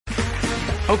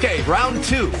Okay, round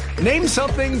two. Name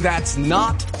something that's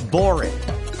not boring.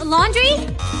 A laundry?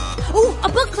 Ooh, a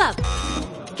book club.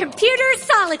 Computer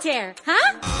solitaire,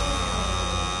 huh?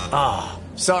 Ah,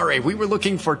 sorry, we were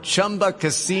looking for Chumba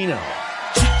Casino.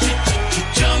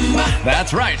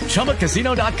 That's right,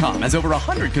 ChumbaCasino.com has over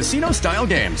 100 casino-style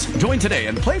games. Join today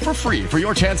and play for free for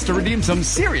your chance to redeem some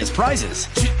serious prizes.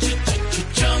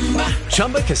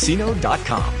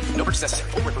 ChumbaCasino.com. No purchase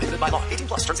necessary. Void where prohibited by law. 18+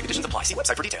 terms and conditions apply. See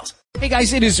website for details. Hey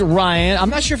guys, it is Ryan. I'm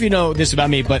not sure if you know this about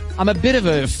me, but I'm a bit of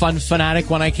a fun fanatic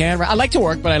when I can. I like to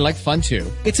work, but I like fun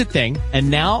too. It's a thing. And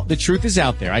now the truth is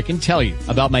out there. I can tell you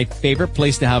about my favorite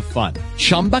place to have fun.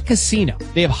 Chumba Casino.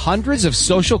 They have hundreds of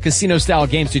social casino style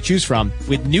games to choose from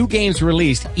with new games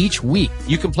released each week.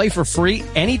 You can play for free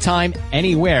anytime,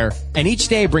 anywhere. And each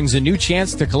day brings a new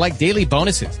chance to collect daily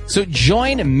bonuses. So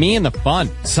join me in the fun.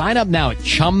 Sign up now at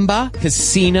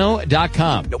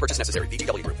ChumbaCasino.com. No purchase necessary.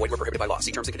 VGW Group. Void where prohibited by law.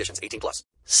 See terms and conditions. 18+.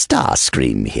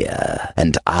 Starscream here,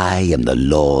 and I am the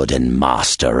Lord and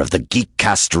Master of the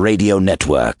Geekcast Radio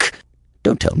Network.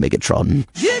 Don't tell Megatron.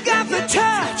 You got the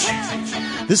touch!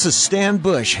 This is Stan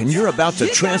Bush, and you're about to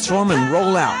transform and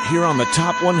roll out here on the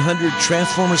Top 100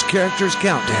 Transformers Characters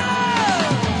Countdown.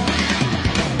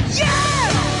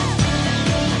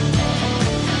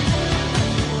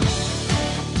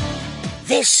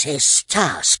 This is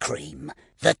Starscream,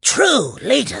 the true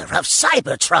leader of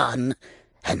Cybertron,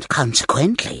 and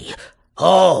consequently,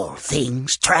 all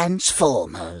things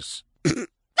Transformers. Get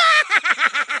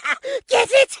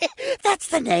it? That's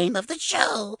the name of the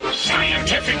show.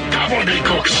 Scientific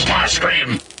gobbledygook,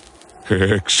 Starscream.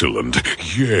 Excellent,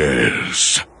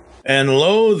 yes. And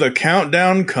lo, the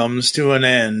countdown comes to an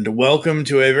end. Welcome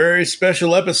to a very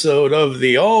special episode of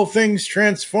the All Things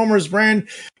Transformers brand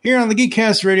here on the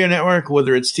Geekcast Radio Network.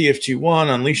 Whether it's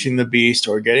TFG1, Unleashing the Beast,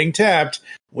 or Getting Tapped,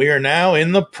 we are now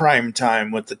in the prime time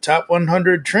with the Top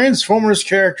 100 Transformers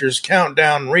Characters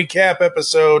Countdown Recap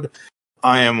episode.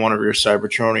 I am one of your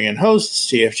Cybertronian hosts,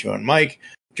 TFG1 Mike.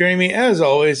 Joining me, as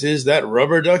always, is that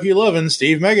rubber ducky loving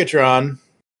Steve Megatron.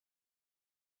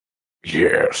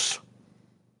 Yes.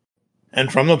 And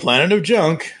from the planet of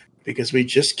junk, because we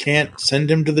just can't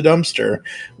send him to the dumpster,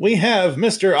 we have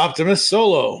Mr. Optimus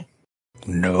Solo.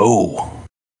 No.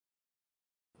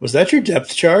 Was that your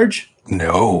depth charge?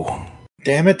 No.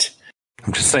 Damn it.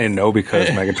 I'm just saying no because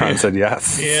Megatron said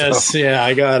yes. Yes, so. Yeah,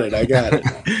 I got it.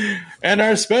 And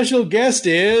our special guest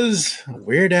is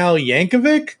Weird Al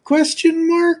Yankovic? ?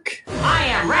 I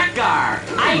am Wreck-Gar.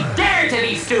 I dare to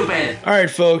be stupid. All right,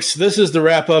 folks, this is the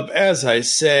wrap-up. As I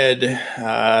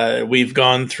said, we've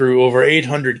gone through over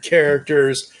 800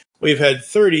 characters. We've had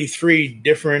 33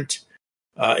 different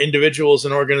individuals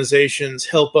and organizations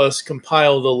help us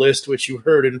compile the list, which you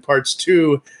heard in parts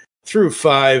 2 through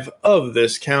 5 of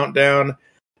this countdown.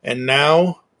 And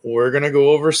now we're going to go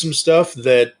over some stuff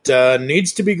that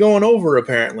needs to be going over,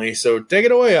 apparently. So take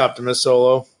it away, Optimus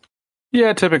Solo.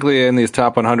 Yeah, typically in these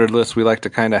top 100 lists, we like to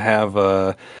kind of have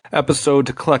a episode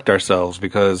to collect ourselves,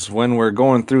 because when we're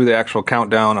going through the actual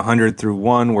countdown 100 through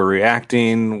 1, we're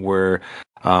reacting, they're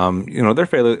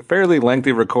fairly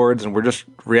lengthy records, and we're just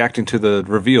reacting to the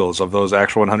reveals of those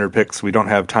actual 100 picks. We don't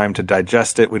have time to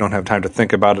digest it. We don't have time to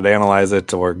think about it, analyze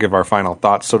it, or give our final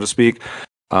thoughts, so to speak.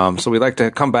 So we like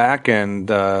to come back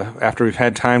and, after we've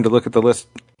had time to look at the list,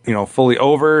 fully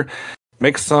over,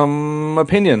 make some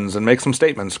opinions and make some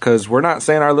statements, because we're not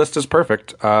saying our list is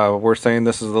perfect. We're saying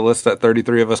this is the list that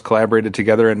 33 of us collaborated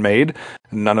together and made.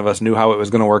 None of us knew how it was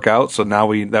going to work out. So now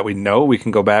that we know, we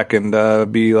can go back and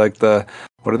be like the,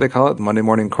 what do they call it? Monday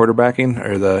morning quarterbacking,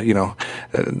 or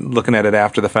looking at it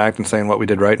after the fact and saying what we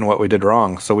did right and what we did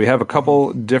wrong. So we have a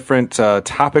couple different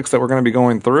topics that we're going to be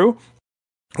going through.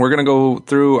 We're going to go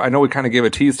through, I know we kind of gave a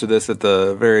tease to this at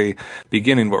the very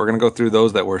beginning, but we're going to go through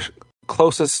those that were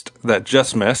closest that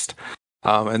just missed.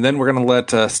 And then we're going to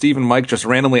let Steve and Mike just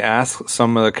randomly ask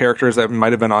some of the characters that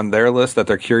might have been on their list that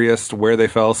they're curious where they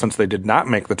fell since they did not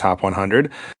make the top 100.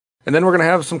 And then we're going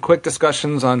to have some quick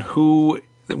discussions on who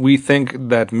we think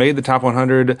that made the top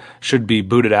 100 should be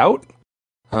booted out,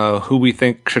 who we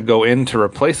think should go in to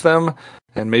replace them,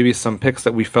 and maybe some picks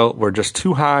that we felt were just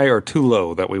too high or too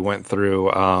low that we went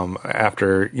through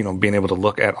after being able to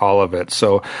look at all of it.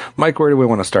 So, Mike, where do we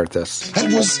want to start this? That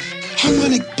was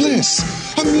harmonic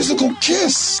bliss, a musical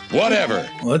kiss. Whatever.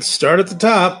 Let's start at the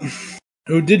top.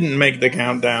 Who didn't make the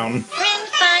countdown? Friend,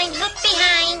 find, look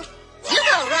behind. You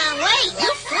go wrong way,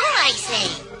 you fool, I say.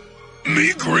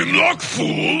 Me, Grimlock,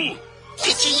 fool?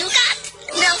 Picture you got,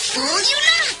 no fool you not.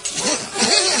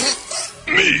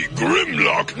 Me,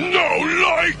 Grimlock, no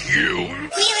like you.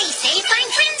 Really say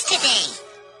find friends today.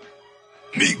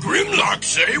 Me, Grimlock,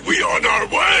 say we on our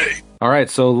way. All right,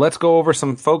 so let's go over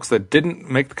some folks that didn't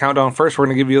make the countdown first. We're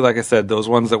going to give you, like I said, those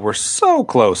ones that were so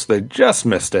close, they just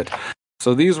missed it.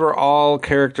 So these were all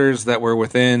characters that were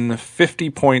within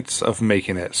 50 points of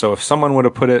making it. So if someone would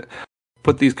have put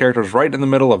these characters right in the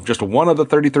middle of just one of the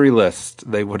 33 lists,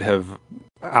 they would have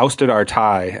ousted our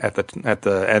tie at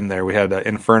the end there. We had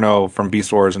Inferno from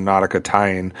Beast Wars and Nautica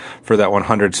tying for that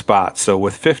 100 spot. So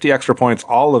with 50 extra points,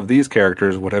 all of these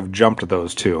characters would have jumped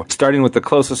those two. Starting with the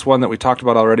closest one that we talked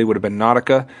about already would have been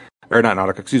Thunderwing,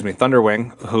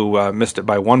 who missed it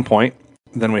by 1 point.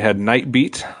 Then we had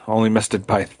Nightbeat, only missed it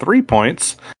by 3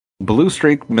 points. Blue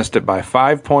Streak missed it by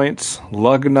 5 points.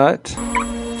 Lugnut.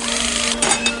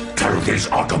 Tell these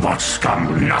Autobot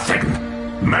scum nothing.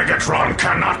 Megatron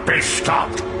cannot be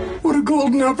stopped. What a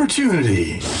golden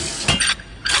opportunity.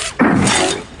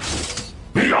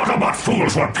 The Autobot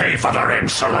fools will pay for their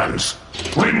insolence.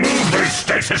 Remove these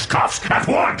stasis cuffs at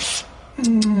once.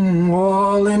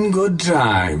 All in good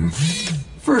time.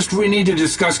 First, we need to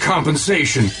discuss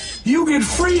compensation. You get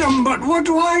freedom, but what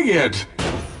do I get?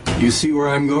 You see where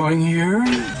I'm going here?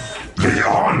 The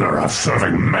honor of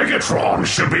serving Megatron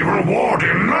should be reward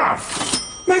enough.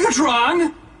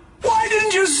 Megatron? Why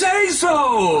didn't you say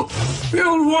so? The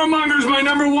old warmonger's my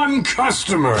 #1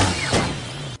 customer.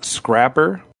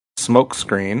 Scrapper,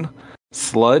 Smokescreen,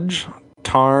 Sludge,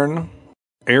 Tarn,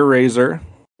 Airraiser,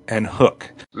 and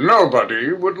Hook.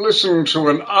 Nobody would listen to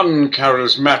an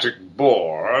uncharismatic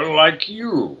bore like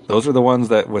you. Those are the ones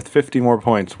that, with 50 more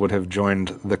points, would have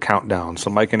joined the countdown.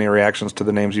 So, Mike, any reactions to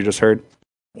the names you just heard?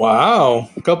 Wow.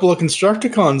 A couple of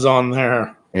Constructicons on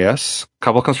there. Yes. A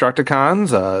couple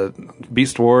Constructicons.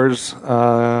 Beast Wars.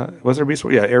 Was there Beast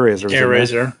Wars? Yeah, Airraiser.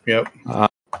 Airraiser, yep.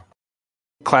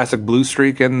 Classic Blue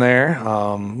Streak in there.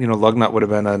 Lugnut would have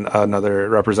been another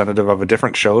representative of a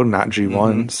different show, not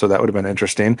G1, so that would have been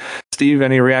interesting. Steve,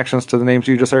 any reactions to the names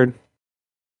you just heard?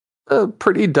 A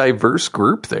pretty diverse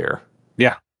group there.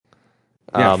 Yeah.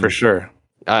 Yeah, for sure.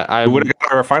 I would have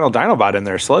got our final Dinobot in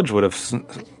there. Sludge would have snuck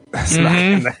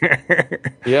in there.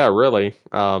 Yeah, really.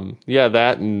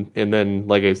 That and then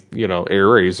like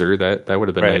Airraiser, that would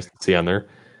have been nice to see on there.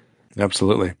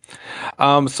 Absolutely.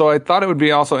 So I thought it would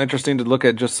be also interesting to look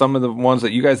at just some of the ones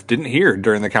that you guys didn't hear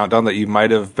during the countdown that you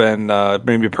might have been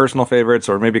maybe personal favorites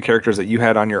or maybe characters that you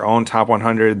had on your own top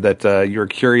 100 that you're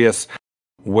curious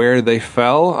where they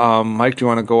fell. Mike, do you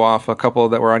want to go off a couple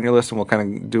that were on your list and we'll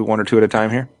kind of do one or two at a time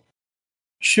here?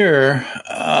 Sure.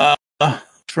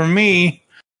 For me,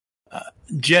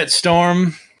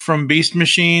 Jetstorm from Beast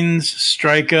Machines,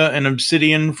 Strika and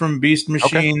Obsidian from Beast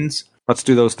Machines. Okay. Let's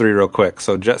do those three real quick.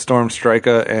 So Jetstorm,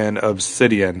 Strika, and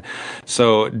Obsidian.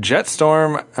 So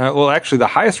Jetstorm, actually the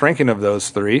highest ranking of those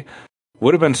three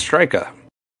would have been Strika,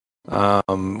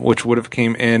 which would have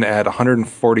came in at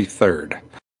 143rd.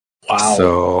 Wow.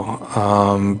 So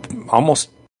almost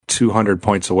 200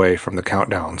 points away from the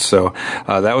countdown. So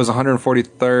that was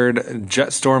 143rd.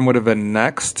 Jetstorm would have been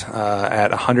next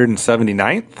at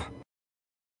 179th.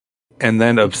 And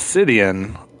then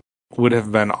Obsidian would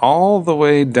have been all the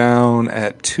way down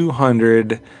at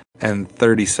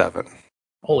 237.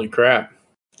 Holy crap.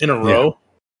 In a row?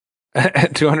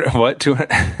 At 200, what? 200?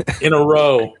 In a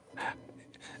row.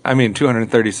 I mean,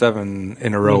 237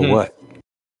 in a row, what?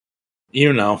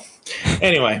 You know.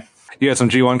 Anyway. You had some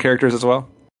G1 characters as well?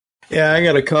 Yeah, I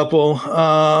got a couple.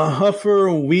 Huffer,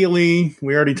 Wheelie,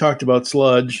 we already talked about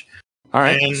Sludge. All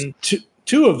right. And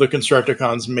two of the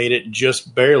Constructicons made it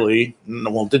just barely.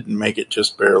 Well, didn't make it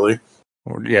just barely.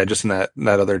 Yeah, just in that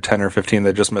other 10 or 15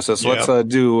 that just missed us. So let's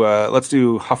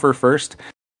do Huffer first.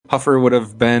 Huffer would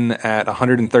have been at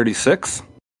 136,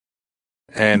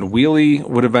 and Wheelie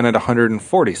would have been at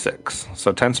 146.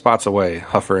 So 10 spots away,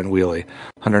 Huffer and Wheelie.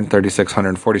 136,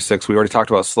 146. We already talked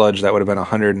about Sludge. That would have been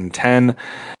 110.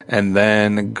 And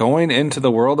then going into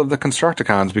the world of the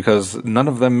Constructicons, because none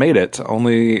of them made it,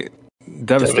 only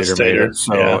Devastator made it,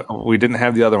 so we didn't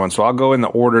have the other one. So I'll go in the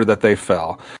order that they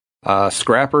fell.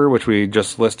 Scrapper, which we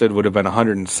just listed, would have been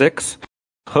 106.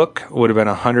 Hook would have been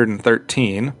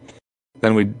 113.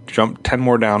 Then we jumped 10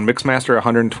 more down. Mixmaster,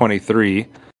 123.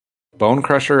 Bone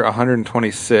Crusher,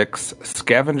 126.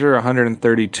 Scavenger,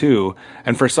 132.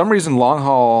 And for some reason, Long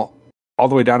Haul all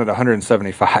the way down at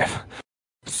 175.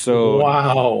 So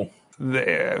wow.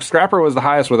 The Scrapper was the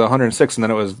highest with 106, and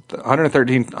then it was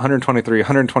 113, 123,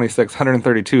 126,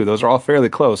 132. Those are all fairly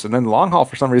close. And then Long Haul,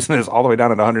 for some reason, is all the way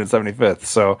down at 175th.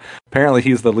 So apparently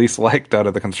he's the least liked out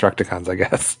of the Constructicons, I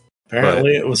guess.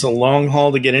 Apparently it was a long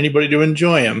haul to get anybody to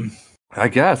enjoy him. I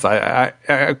guess. I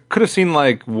could have seen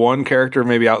like one character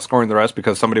maybe outscoring the rest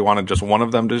because somebody wanted just one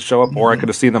of them to show up, or I could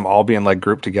have seen them all being like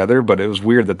grouped together, but it was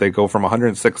weird that they go from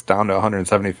 106 down to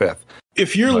 175th.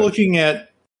 If you're looking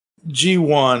at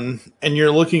G1 and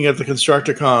you're looking at the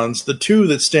Constructicons, the two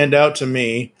that stand out to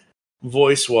me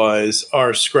voice-wise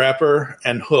are Scrapper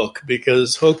and Hook,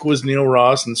 because Hook was Neil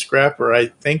Ross and Scrapper, I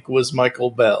think, was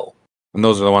Michael Bell. And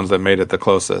those are the ones that made it the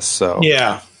closest. So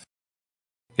yeah,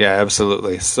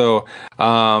 absolutely. So,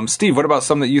 Steve, what about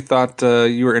some that you thought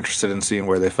you were interested in seeing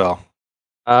where they fell?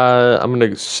 I'm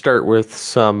going to start with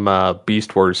some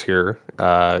Beast Wars here.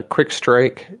 Quick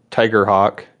Strike,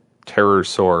 Tigerhawk,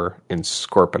 Terrorsaur, and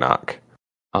Scorponok.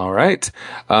 All right.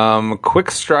 Quick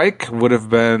Strike would have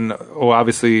been,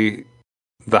 obviously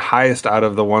the highest out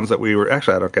of the ones that we were...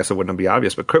 Actually, I don't guess it wouldn't be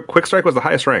obvious, but Quick Strike was the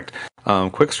highest ranked.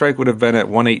 Quick Strike would have been at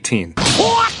 118.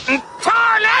 What in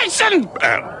tarnation?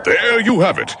 And there you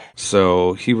have it.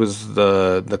 So he was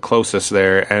the closest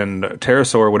there, and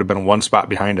Terrorsaur would have been one spot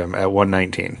behind him at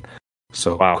 119.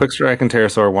 So wow. Quick Strike and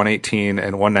Terrorsaur 118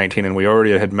 and 119, and we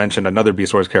already had mentioned another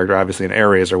Beast Wars character, obviously an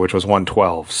Air-Razor, which was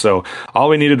 112. So all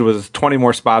we needed was 20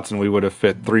 more spots, and we would have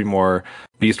fit 3 more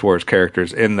Beast Wars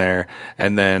characters in there.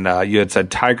 And then you had said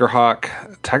Tigerhawk.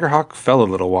 Tigerhawk fell a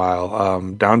little while,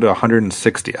 down to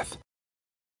 160th.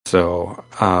 So,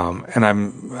 and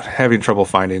I'm having trouble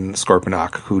finding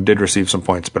Scorponok, who did receive some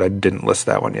points, but I didn't list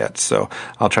that one yet. So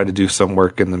I'll try to do some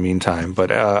work in the meantime.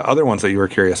 But other ones that you were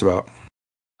curious about?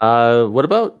 What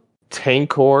about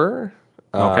Tankor?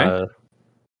 Okay.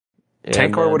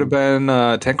 Tankor would have been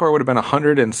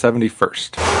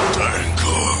 171st.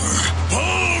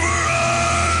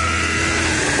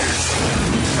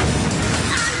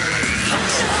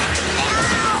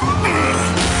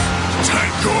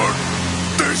 Tankor,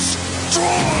 destroy!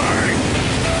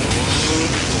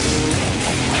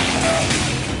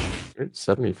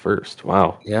 71st.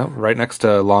 Wow. Yeah, right next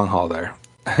to Long Haul there.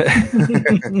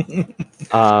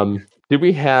 Did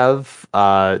we have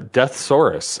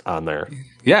Deathsaurus on there?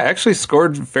 Yeah, actually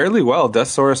scored fairly well.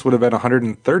 Deathsaurus would have been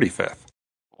 135th.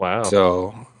 Wow.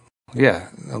 So, yeah,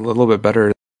 a little bit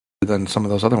better than some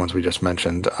of those other ones we just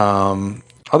mentioned.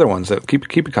 Other ones that keep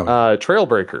it coming.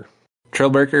 Trailbreaker.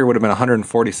 Trailbreaker would have been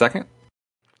 142nd.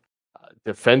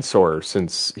 Defensor,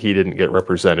 since he didn't get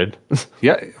represented.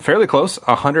 Yeah, fairly close.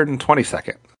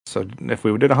 122nd. So if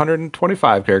we did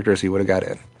 125 characters, he would have got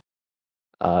in.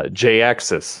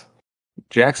 J-Axis.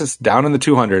 J-Axis down in the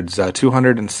 200s,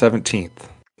 217th.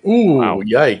 Ooh, wow.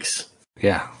 Yikes.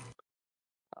 Yeah.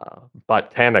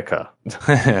 Botanica.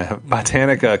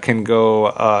 Botanica can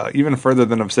go even further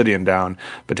than Obsidian down.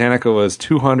 Botanica was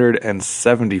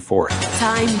 274th.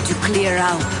 Time to clear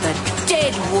out the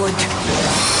dead wood.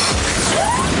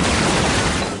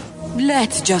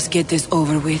 Let's just get this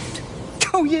over with.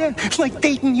 Oh, yeah, like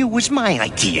dating you was my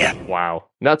idea. Wow.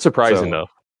 Not surprising, though.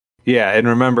 Yeah, and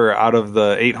remember, out of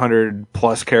the 800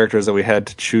 plus characters that we had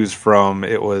to choose from,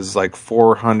 it was like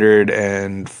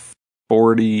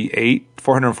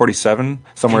 447,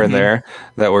 somewhere in there,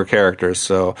 that were characters.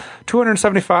 So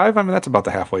 275, I mean, that's about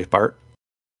the halfway part.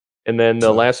 And then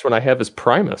the last one I have is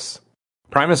Primus.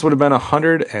 Primus would have been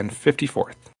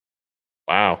 154th.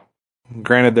 Wow.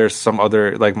 Granted, there's some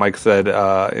other, like Mike said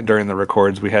during the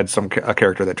records, we had a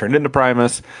character that turned into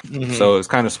Primus, so it was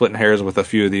kind of splitting hairs with a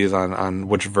few of these on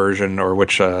which version or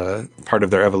which part of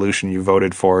their evolution you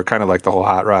voted for, kind of like the whole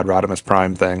Hot Rod Rodimus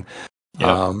Prime thing,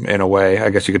 in a way. I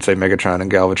guess you could say Megatron and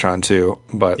Galvatron too,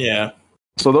 but yeah.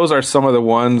 So those are some of the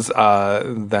ones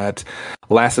that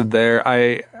lasted there.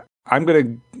 I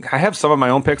have some of my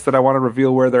own picks that I want to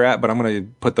reveal where they're at, but I'm going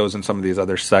to put those in some of these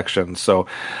other sections. So,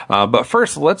 but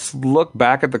first, let's look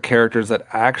back at the characters that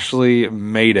actually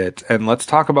made it, and let's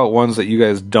talk about ones that you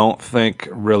guys don't think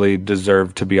really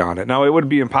deserve to be on it. Now, it would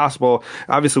be impossible.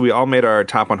 Obviously, we all made our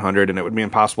top 100, and it would be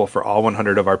impossible for all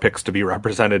 100 of our picks to be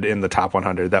represented in the top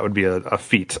 100. That would be a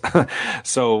feat.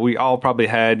 So we all probably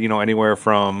had, anywhere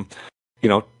from,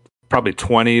 probably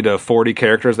 20 to 40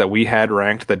 characters that we had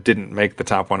ranked that didn't make the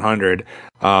top 100.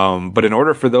 But in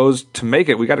order for those to make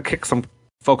it, we got to kick some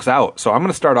folks out. So I'm going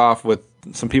to start off with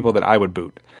some people that I would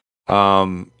boot.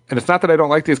 And it's not that I don't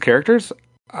like these characters.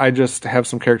 I just have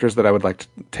some characters that I would like to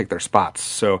take their spots.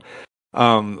 So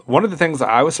one of the things that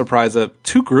I was surprised at,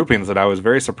 2 groupings that I was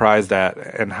very surprised at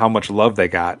and how much love they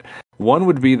got. One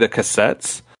would be the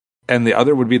cassettes, and the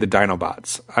other would be the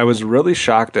Dinobots. I was really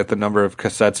shocked at the number of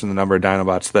cassettes and the number of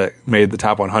Dinobots that made the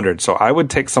top 100, so I would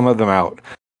take some of them out.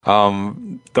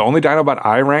 The only Dinobot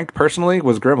I ranked personally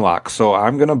was Grimlock, so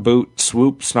I'm going to boot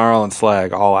Swoop, Snarl, and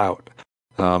Slag all out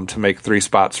to make 3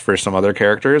 spots for some other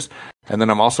characters. And then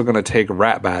I'm also going to take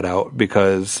Ratbat out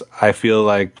because I feel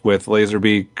like with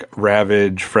Laserbeak,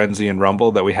 Ravage, Frenzy, and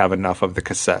Rumble that we have enough of the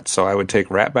cassettes. So I would take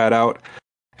Ratbat out.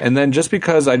 And then just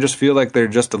because I just feel like they're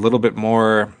just a little bit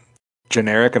more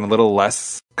generic and a little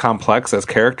less complex as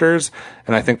characters,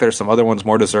 and I think there's some other ones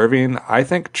more deserving. I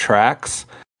think Trax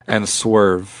and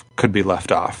Swerve could be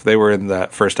left off. They were in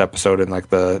that first episode in like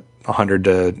the 100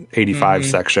 to 85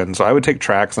 section, so I would take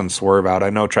Trax and Swerve out. I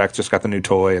know Trax just got the new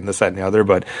toy and this, that, and the other,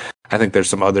 but I think there's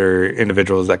some other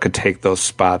individuals that could take those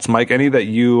spots. Mike, any that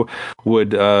you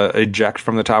would eject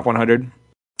from the top 100?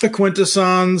 The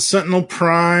Quintesson, Sentinel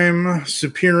Prime,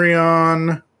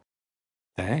 Superion.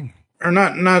 Dang. Or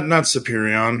not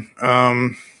Superion.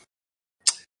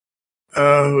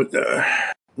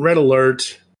 Red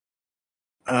Alert.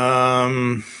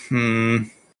 I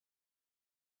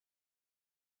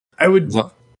would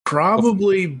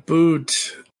probably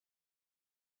boot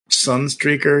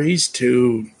Sunstreaker. He's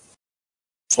too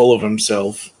full of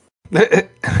himself.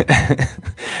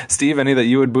 Steve, any that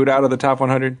you would boot out of the top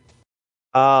 100?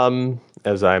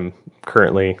 As I'm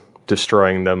currently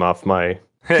destroying them off my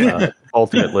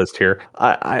ultimate list here,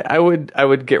 I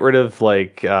would get rid of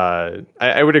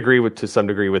I would agree to some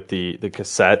degree with the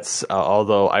cassettes,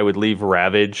 although I would leave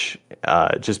Ravage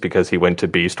just because he went to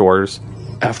Beast Wars.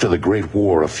 After the Great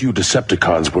War, a few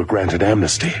Decepticons were granted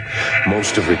amnesty.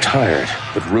 Most have retired,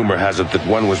 but rumor has it that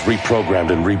one was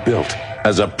reprogrammed and rebuilt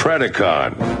as a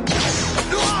Predacon.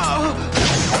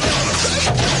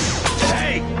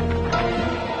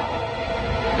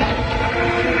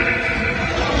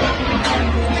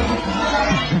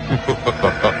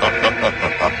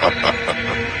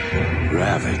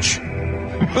 Ravage.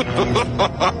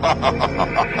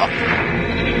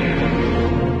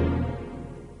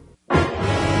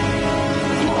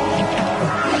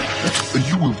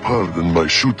 You will pardon my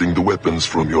shooting the weapons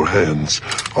from your hands.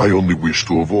 I only wish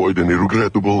to avoid any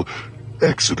regrettable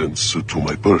accidents to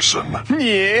my person.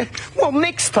 Yeah? Well,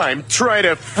 next time, try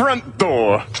the front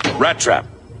door. Rat Trap,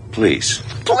 please.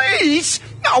 Please?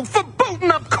 Oh, for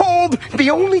booting up cold!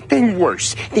 The only thing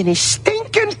worse than a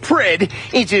stinking Pred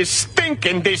is a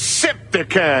stinking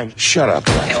Decepticon. Shut up.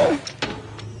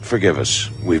 Forgive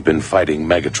us. We've been fighting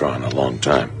Megatron a long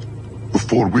time.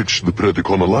 For which the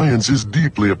Predacon Alliance is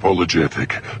deeply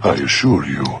apologetic, I assure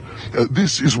you.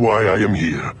 This is why I am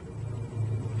here.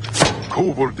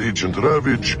 Covert Agent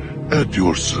Ravage, at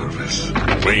your service.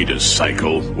 Wait a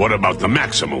cycle. What about the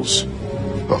Maximals?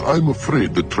 I'm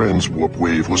afraid the transwarp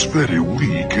wave was very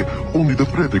weak. Only the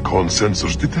Predacon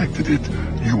sensors detected it.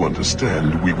 You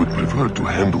understand, we would prefer to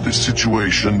handle this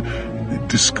situation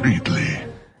discreetly.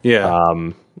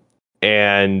 Yeah.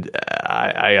 And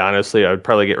I honestly, I would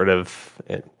probably get rid of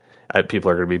it.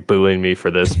 People are going to be booing me for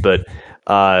this, but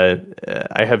I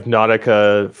have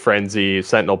Nautica, Frenzy,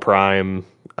 Sentinel Prime,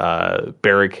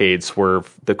 Barricade,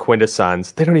 Swerve, the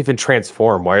Quintessons. They don't even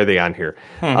transform. Why are they on here?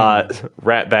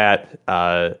 Ratbat,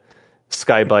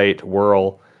 Skybite,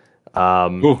 Whirl.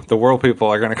 The Whirl people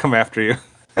are going to come after you.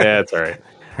 Yeah, it's all right.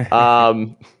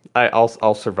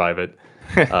 I'll survive it.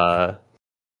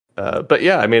 But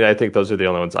yeah, I mean, I think those are the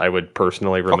only ones I would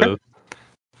personally remove. Okay.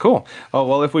 Cool. Oh,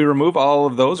 well, if we remove all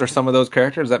of those or some of those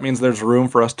characters, that means there's room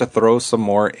for us to throw some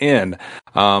more in.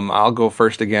 I'll go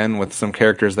first again with some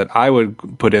characters that I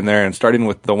would put in there, and starting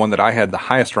with the one that I had the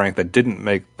highest rank that didn't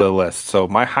make the list. So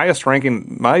my highest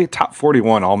ranking, my top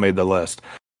 41 all made the list.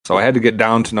 So I had to get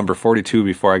down to number 42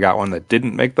 before I got one that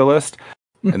didn't make the list,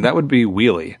 and that would be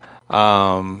Wheelie.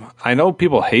 I know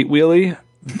people hate Wheelie,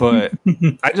 but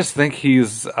I just think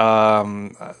he's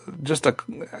just a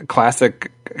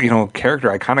classic, character,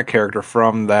 iconic character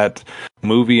from that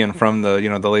movie and from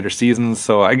the, the later seasons.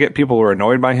 So I get people who are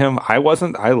annoyed by him. I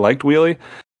wasn't. I liked Wheelie.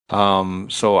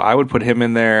 So I would put him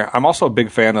in there. I'm also a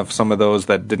big fan of some of those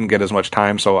that didn't get as much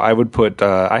time. So I would put,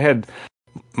 I had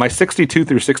my 62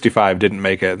 through 65 didn't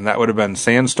make it, and that would have been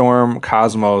Sandstorm,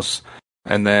 Cosmos,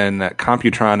 and then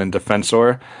Computron and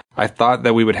Defensor. I thought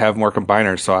that we would have more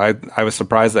combiners, so I was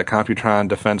surprised that Computron,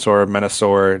 Defensor,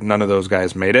 Menasor, none of those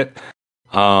guys made it.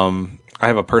 I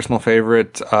have a personal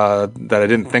favorite that I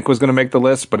didn't think was going to make the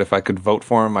list, but if I could vote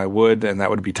for him, I would, and that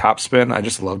would be Topspin. I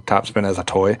just love Topspin as a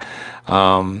toy.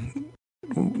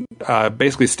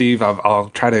 Basically, Steve, I'll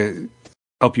try to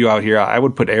help you out here. I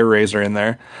would put Air Razor in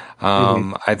there.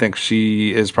 I think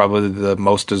she is probably the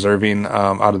most deserving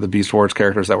out of the Beast Wars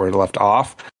characters that were left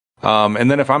off. And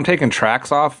then if I'm taking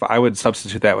Trax off, I would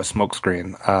substitute that with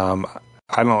Smokescreen.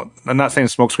 I'm not saying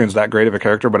Smokescreen's that great of a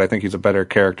character, but I think he's a better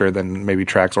character than maybe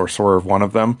Trax or Swerve, one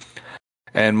of them.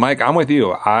 And Mike, I'm with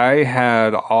you. I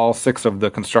had all 6 of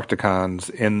the Constructicons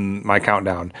in my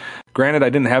countdown. Granted, I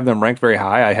didn't have them ranked very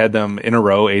high. I had them in a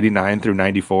row, 89 through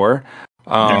 94.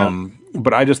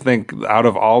 But I just think out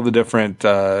of all the different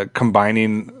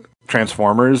combining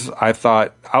Transformers, I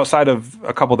thought outside of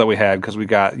a couple that we had, because we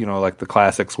got like the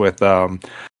classics with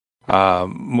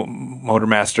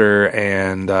Motormaster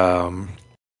and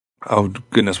oh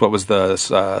goodness, what was the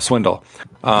Swindle?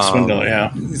 Swindle,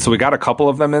 yeah. So we got a couple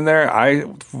of them in there. I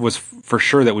was for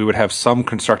sure that we would have some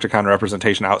Constructicon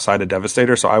representation outside of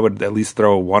Devastator, so I would at least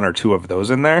throw 1 or 2 of those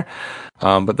in there.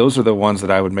 But those are the ones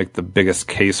that I would make the biggest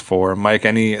case for. Mike,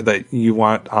 any that you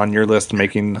want on your list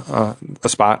making a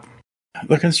spot?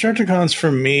 The Constructicons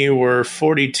for me were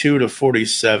 42 to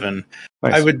 47.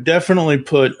 Nice. I would definitely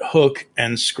put Hook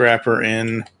and Scrapper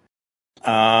in.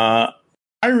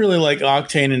 I really like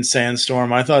Octane and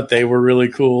Sandstorm. I thought they were really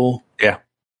cool. Yeah.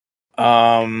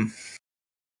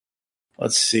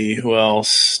 Let's see who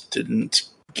else didn't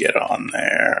get on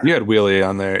there. You had Wheelie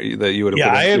on there that you would have.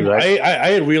 Yeah, put in too, right? I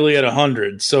had Wheelie at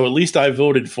 100, so at least I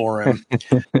voted for him.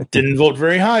 Didn't vote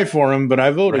very high for him, but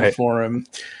I voted for him. I'm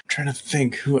trying to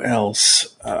think who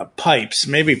else. Pipes,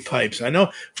 maybe Pipes. I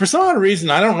know for some odd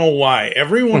reason, I don't know why.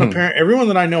 Everyone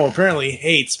that I know apparently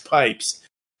hates Pipes.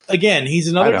 Again, he's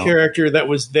another character that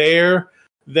was there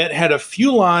that had a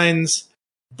few lines,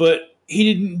 but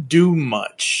he didn't do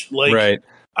much. Like,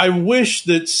 I wish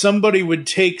that somebody would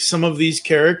take some of these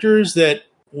characters that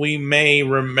we may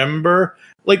remember.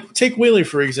 Like, take Wheelie,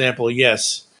 for example.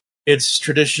 Yes, it's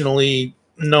traditionally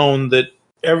known that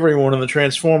everyone in the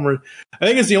Transformers... I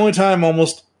think it's the only time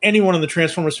almost anyone in the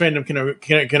Transformers fandom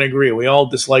can agree. We all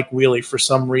dislike Wheelie for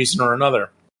some reason or another.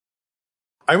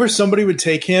 I wish somebody would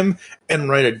take him and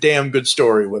write a damn good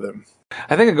story with him.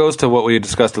 I think it goes to what we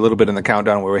discussed a little bit in the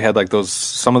countdown, where we had like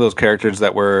some of those characters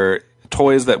that were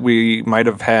toys that we might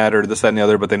have had or this, that, and the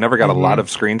other, but they never got a lot of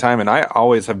screen time. And I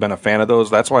always have been a fan of those.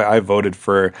 That's why I voted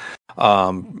for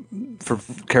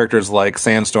characters like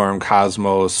Sandstorm,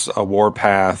 Cosmos,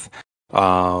 Warpath,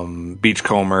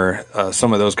 Beachcomber,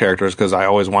 some of those characters, because I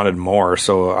always wanted more.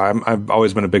 So I've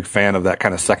always been a big fan of that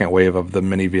kind of second wave of the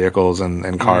mini vehicles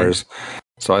and cars.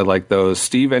 So I like those.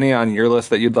 Steve, any on your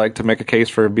list that you'd like to make a case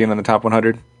for being in the top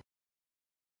 100?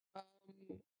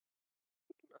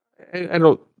 I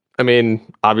don't. I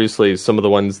mean, obviously, some of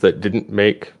the ones that didn't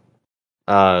make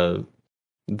the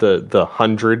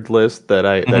 100 list that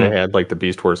I had, like the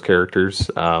Beast Wars characters,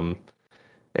 and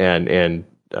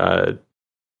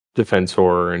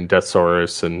Defensor and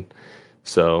Deathsaurus, and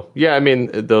so yeah. I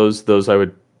mean, those I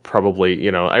would probably,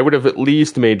 I would have at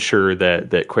least made sure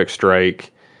that Quick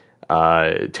Strike,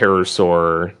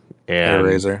 Terrorsaur, and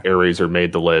Airazor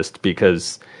made the list,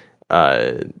 because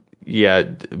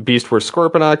Beast Wars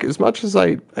Scorponok, as much as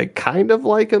I kind of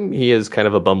like him, he is kind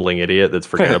of a bumbling idiot that's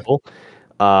forgettable.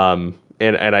 And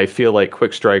I feel like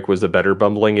Quick Strike was a better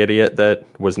bumbling idiot that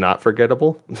was not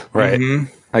forgettable. Right.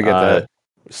 I get that.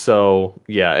 So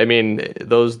yeah, I mean,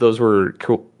 those were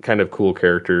kind of cool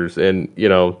characters, and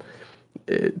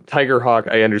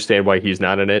Tigerhawk, I understand why he's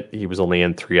not in it. He was only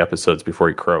in 3 episodes before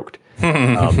he croaked.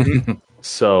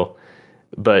 So,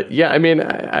 but yeah, I mean,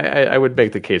 I would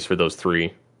make the case for those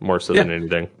 3 more so than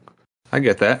anything. I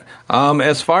get that.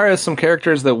 As far as some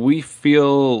characters that we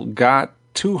feel got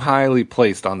too highly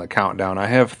placed on the countdown, I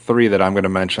have 3 that I'm going to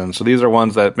mention. So these are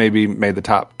ones that maybe made the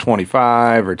top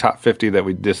 25 or top 50 that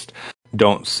we just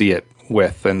don't see it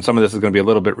with. And some of this is going to be a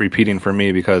little bit repeating for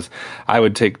me, because I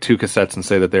would take 2 cassettes and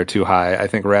say that they're too high. I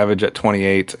think Ravage at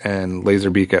 28 and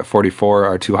Laserbeak at 44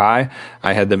 are too high.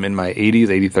 I had them in my 80s,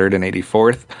 83rd and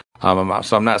 84th.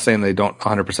 So I'm not saying they don't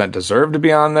 100% deserve to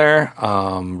be on there.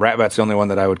 Ratbat's the only one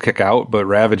that I would kick out, but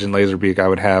Ravage and Laserbeak I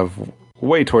would have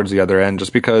way towards the other end,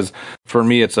 just because for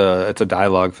me it's a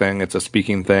dialogue thing, it's a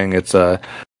speaking thing, it's a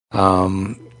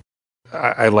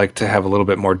I like to have a little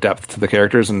bit more depth to the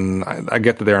characters, and I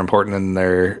get that they're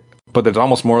important but it's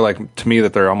almost more like, to me,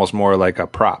 that they're almost more like a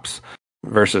props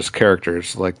versus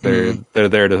characters. Like they're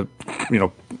there to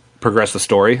progress the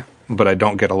story, but I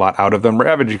don't get a lot out of them.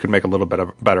 Ravage, you could make a little bit of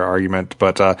a better argument,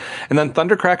 but and then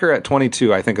Thundercracker at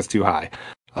 22, I think is too high.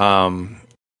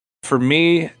 For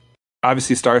me,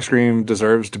 obviously Starscream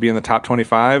deserves to be in the top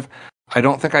 25. I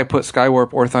don't think I put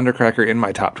Skywarp or Thundercracker in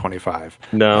my top 25.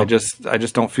 No. I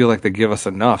just don't feel like they give us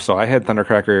enough. So I had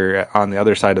Thundercracker on the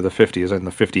other side of the 50s and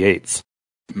the 58s.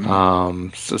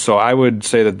 So I would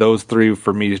say that those 3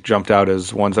 for me jumped out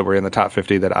as ones that were in the top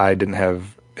 50 that I didn't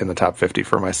have in the top 50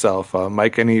 for myself.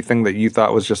 Mike, anything that you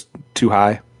thought was just too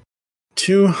high?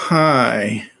 Too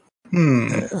high.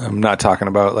 I'm not talking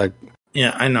about like...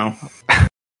 Yeah, I know.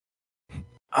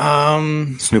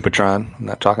 Snoopatron. I'm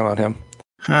not talking about him.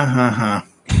 I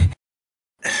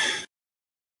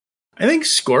think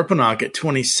Scorponok at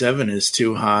 27 is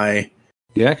too high.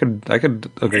 Yeah, I could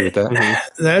agree with that. I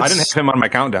didn't have him on my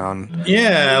countdown.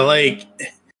 Yeah, like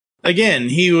again,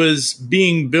 he was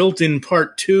being built in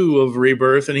part 2 of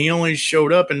Rebirth, and he only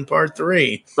showed up in part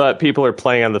 3. But people are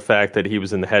playing on the fact that he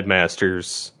was in the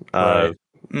Headmasters cartoon,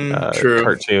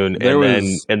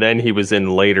 and then he was in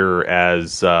later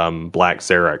as Black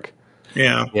Zarek.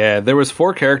 Yeah. There was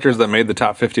 4 characters that made the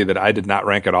top 50 that I did not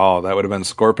rank at all. That would have been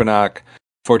Scorponok,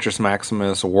 Fortress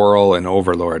Maximus, Whirl, and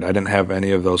Overlord. I didn't have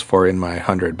any of those 4 in my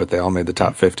 100, but they all made the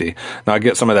top 50. Now, I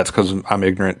get some of that's because I'm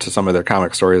ignorant to some of their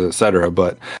comic stories, etc.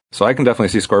 But so I can definitely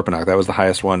see Scorponok. That was the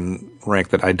highest one rank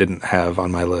that I didn't have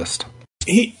on my list.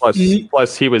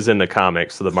 Plus, he was in the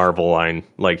comics, so the Marvel line,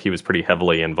 like he was pretty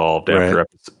heavily involved after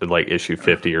issue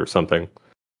 50 or something.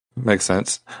 Makes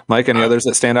sense. Mike, any others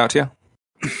that stand out to you?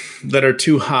 That are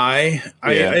too high?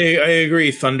 Yeah. I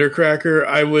agree. Thundercracker,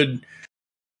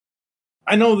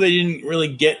 I know they didn't really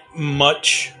get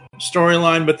much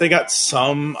storyline, but they got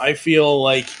some, I feel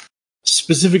like,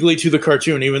 specifically to the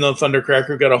cartoon, even though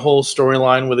Thundercracker got a whole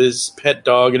storyline with his pet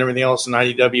dog and everything else in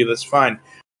IDW, that's fine.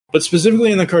 But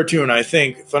specifically in the cartoon, I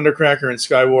think Thundercracker and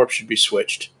Skywarp should be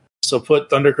switched. So put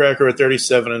Thundercracker at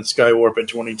 37 and Skywarp at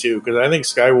 22, because I think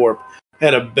Skywarp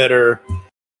had a better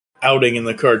outing in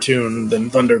the cartoon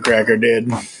than Thundercracker did.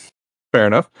 Fair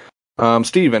enough.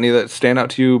 Steve, any that stand out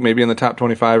to you, maybe in the top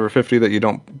 25 or 50 that you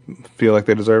don't feel like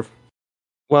they deserve?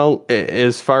 Well,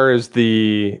 as far as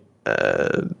the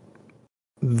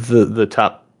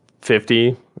top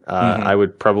 50, I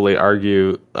would probably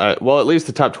argue, at least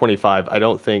the top 25. I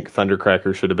don't think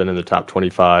Thundercracker should have been in the top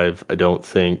 25. I don't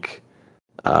think,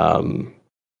 I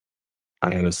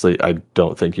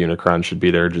don't think Unicron should be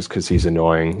there just because he's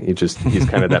annoying. He's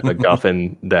kind of that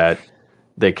MacGuffin that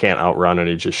they can't outrun, and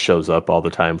he just shows up all the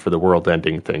time for the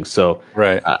world-ending thing. So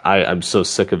I'm so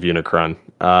sick of Unicron.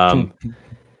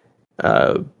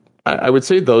 I would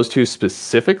say those two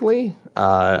specifically.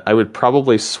 I would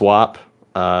probably swap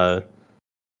a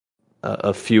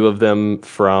few of them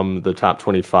from the top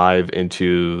 25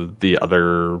 into the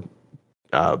other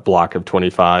block of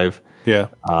 25. Yeah.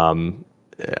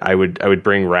 I would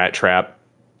bring Rat Trap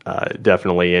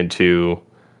definitely into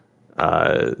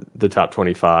the top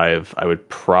 25. I would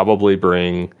probably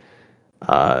bring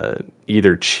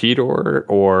either Cheetor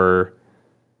or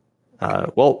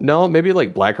maybe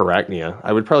like Black Arachnia.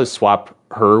 I would probably swap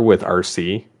her with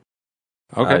RC.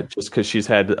 Okay. Just because she's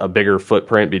had a bigger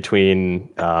footprint between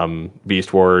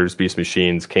Beast Wars, Beast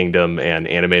Machines, Kingdom, and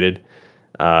Animated.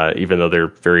 Even though they're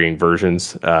varying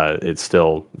versions, it's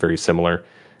still very similar.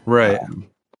 Right.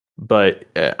 But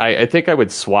I think I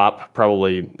would swap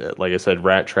probably, like I said,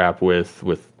 Rat Trap with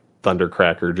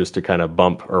Thundercracker just to kind of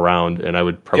bump around, and I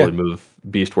would probably move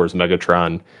Beast Wars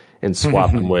Megatron and swap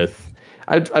him with.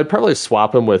 I'd probably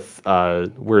swap him with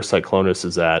where Cyclonus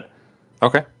is at.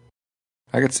 Okay,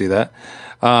 I could see that.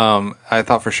 I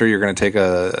thought for sure you're going to take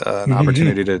an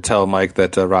opportunity to tell Mike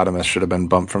that Rodimus should have been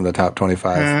bumped from the top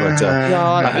 25.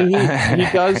 But he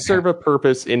does serve a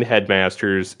purpose in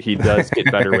Headmasters. He does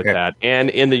get better with that.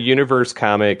 And in the Universe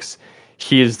comics,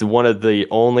 he is one of the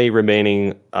only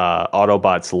remaining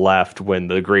Autobots left when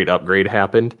the Great Upgrade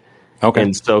happened. Okay.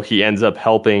 And so he ends up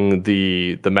helping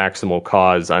the Maximal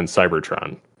Cause on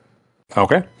Cybertron.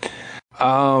 Okay.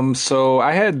 So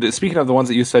I had, speaking of the ones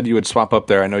that you said you would swap up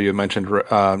there, I know you mentioned,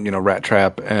 Rat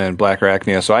Trap and Black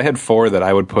Arachnia. So I had 4 that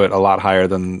I would put a lot higher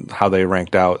than how they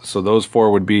ranked out. So those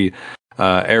 4 would be,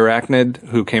 Arachnid,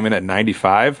 who came in at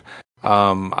 95.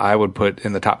 I would put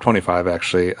in the top 25,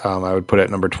 actually. I would put it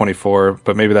at number 24,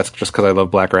 but maybe that's just because I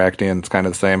love Black Arachnia and it's kind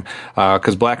of the same.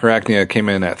 Because Black Arachnia came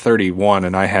in at 31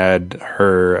 and I had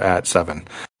her at 7.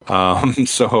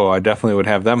 So I definitely would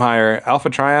have them higher. Alpha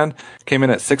Trion came in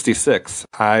at 66.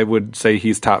 I would say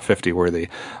he's top 50 worthy.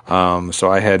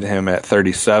 So I had him at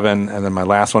 37. And then my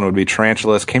last one would be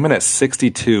Tarantulas, came in at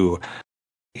 62.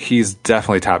 He's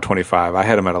definitely top 25. I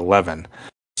had him at 11.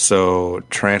 So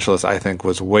Tarantulas, I think,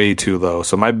 was way too low.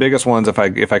 So my biggest ones, if I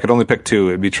could only pick 2,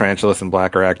 it'd be Tarantulas and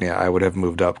Black Arachnia. I would have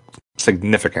moved up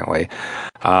significantly.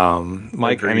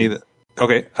 Mike, any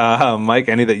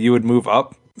that you would move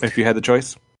up if you had the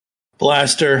choice?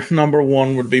 Blaster, number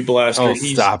 1 would be Blaster. Oh,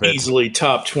 He's stop it. easily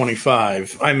top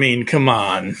 25. I mean, come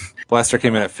on. Blaster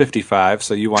came in at 55,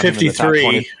 so you want 53. Him in the top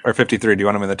 20 or 53? Do you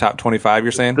want him in the top 25?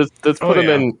 You're saying? Let's put him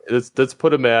in. Let's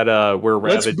put him at where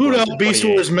Let's Ravage. boot out Beast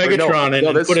Wars Megatron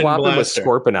and let's put in swap him with Blaster.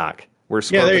 Scorponok.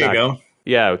 Yeah, there you go.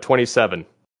 Yeah, 27.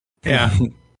 Yeah.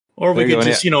 Or we could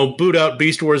just, boot out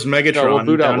Beast Wars Megatron. No, we'll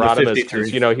boot out down to Rodimus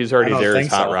because he's already there as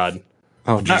Hot Rod.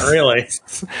 Oh, not really.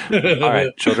 All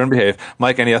right, children behave.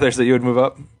 Mike, any others that you would move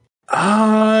up?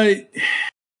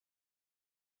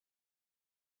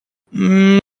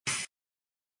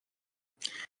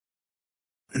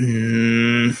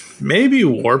 Maybe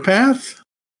Warpath.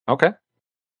 Okay.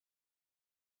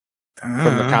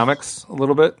 From the comics a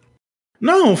little bit?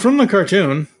 No, from the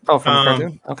cartoon. Oh, from the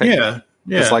cartoon? Okay. Yeah.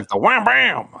 It's like the wham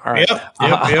bam. All right.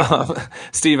 Yep.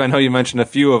 Steve, I know you mentioned a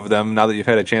few of them. Now that you've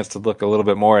had a chance to look a little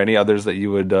bit more, any others that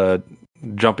you would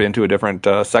jump into a different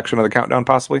section of the countdown,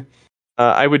 possibly?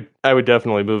 I would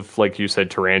definitely move, like you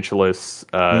said, Tarantulas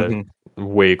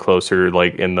way closer,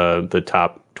 like in the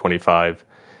top 25.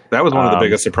 That was one of the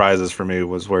biggest surprises for me,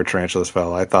 was where Tarantulas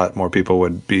fell. I thought more people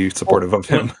would be supportive of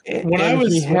him. When I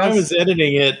was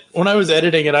editing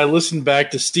it, I listened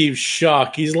back to Steve's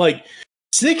shock. He's like,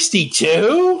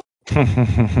 62?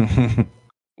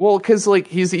 Well, because like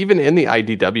he's even in the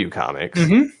IDW comics.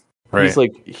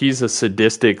 Right. He's a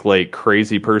sadistic, like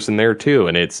crazy person there too,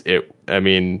 and I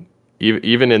mean,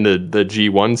 even in the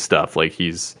G1 stuff, like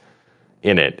he's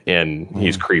in it and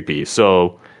he's creepy.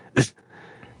 So,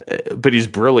 but he's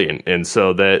brilliant, and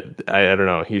so that I don't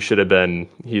know. He should have been.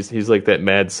 He's like that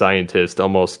mad scientist,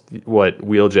 almost what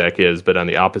Wheeljack is, but on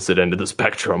the opposite end of the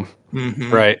spectrum.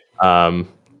 Right.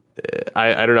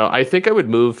 I don't know. I think I would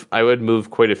move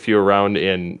quite a few around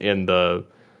in the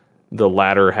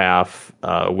latter half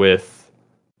with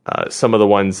some of the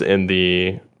ones in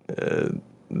the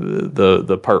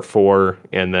part 4,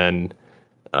 and then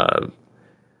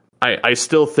I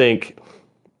still think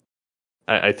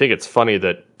I think it's funny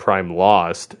that Prime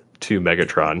lost to a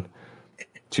Megatron.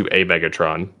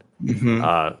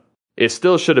 It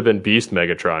still should have been Beast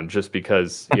Megatron, just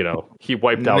because he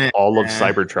wiped out all of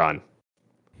Cybertron.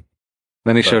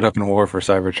 Then he showed up in War for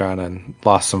Cybertron and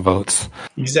lost some votes.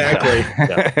 Exactly.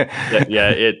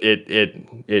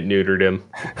 It neutered him.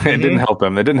 It didn't help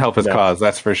him. It didn't help his cause,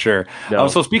 that's for sure. No.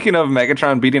 So speaking of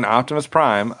Megatron beating Optimus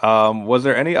Prime, was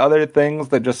there any other things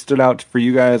that just stood out for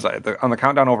you guys on the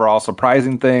countdown overall?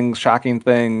 Surprising things, shocking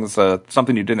things,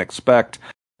 something you didn't expect,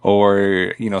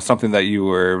 or something that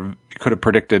you could have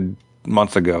predicted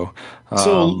months ago?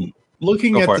 So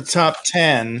looking at the top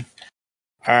 10,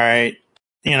 all right.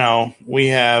 We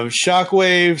have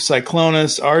Shockwave,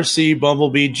 Cyclonus, RC,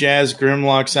 Bumblebee, Jazz,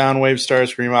 Grimlock, Soundwave,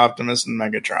 Starscream, Optimus, and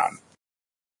Megatron.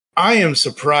 I am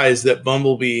surprised that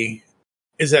Bumblebee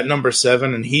is at number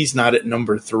 7 and he's not at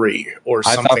number 3 or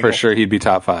something. I thought for sure he'd be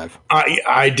top 5.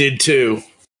 I did too.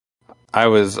 I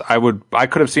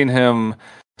could have seen him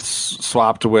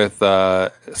swapped with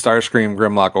Starscream,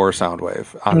 Grimlock, or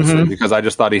Soundwave, honestly, because I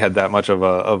just thought he had that much of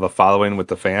a following with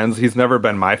the fans. He's never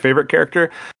been my favorite character,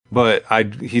 but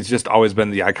he's just always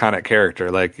been the iconic character.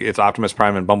 Like, it's Optimus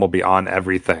Prime and Bumblebee on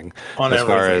everything.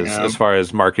 As far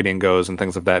as marketing goes and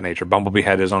things of that nature. Bumblebee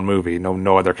had his own movie.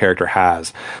 No other character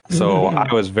has. So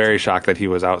I was very shocked that he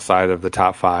was outside of the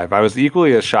top 5. I was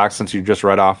equally as shocked, since you just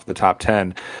read off the top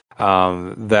 10,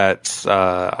 that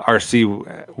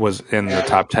RC was in the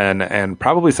top 10, and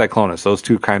probably Cyclonus. Those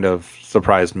two kind of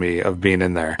surprised me of being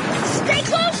in there. Stay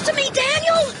close to me,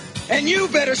 Daniel! And you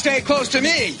better stay close to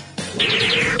me!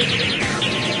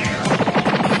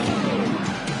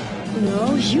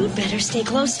 No, you'd better stay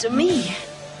close to me.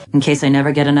 In case I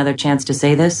never get another chance to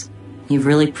say this, you've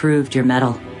really proved your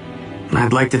mettle.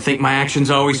 I'd like to think my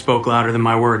actions always spoke louder than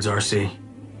my words, RC.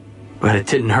 But it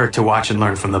didn't hurt to watch and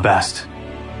learn from the best.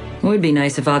 Would be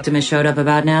nice if Optimus showed up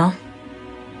about now.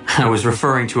 I was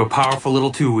referring to a powerful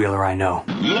little two-wheeler I know.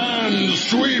 Land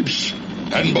sweeps,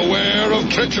 and beware of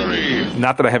treachery.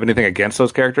 Not that I have anything against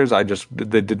those characters,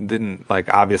 they didn't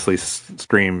obviously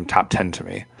scream top 10 to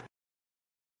me.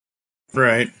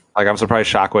 Right. Like, I'm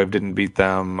surprised Shockwave didn't beat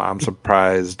them. I'm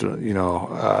surprised,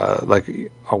 like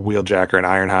a Wheeljack or an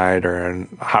Ironhide or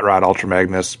an Hot Rod Ultra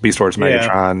Magnus, Beast Wars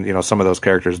Megatron, some of those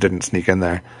characters didn't sneak in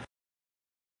there.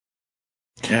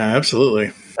 Yeah,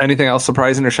 absolutely. Anything else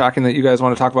surprising or shocking that you guys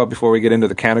want to talk about before we get into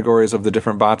the categories of the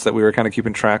different bots that we were kind of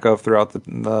keeping track of throughout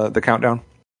the countdown?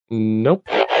 Nope.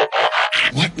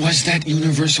 What was that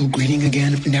universal greeting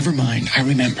again? Never mind, I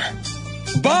remember.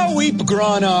 Ba weep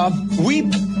grana, weep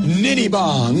nitty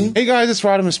bong. Hey guys, it's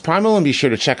Rodimus Primal, and be sure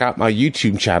to check out my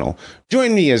YouTube channel.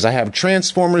 Join me as I have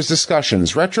Transformers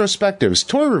discussions, retrospectives,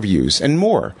 toy reviews, and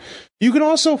more. You can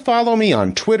also follow me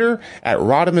on Twitter at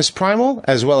Rodimus Primal,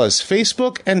 as well as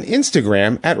Facebook and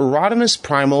Instagram at Rodimus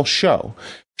Primal Show.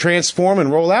 Transform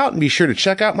and roll out, and be sure to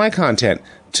check out my content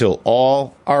till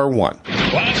all are one.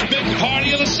 Last big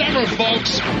party of the summer,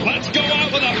 folks. Let's go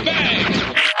out with a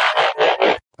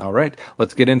bang. All right,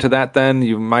 let's get into that then.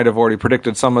 You might have already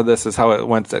predicted some of this is how it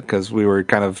went, because we were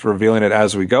kind of revealing it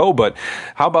as we go. But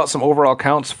how about some overall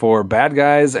counts for bad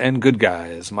guys and good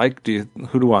guys? Mike,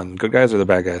 who won, good guys or the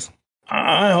bad guys?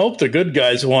 I hope the good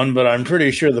guys won, but I'm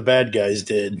pretty sure the bad guys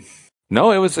did.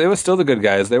 No, it was still the good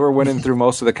guys. They were winning through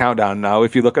most of the countdown. Now,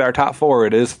 if you look at our top 4,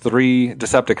 it is 3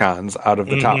 Decepticons out of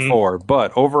the top 4.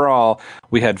 But overall,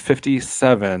 we had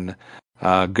 57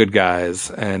 good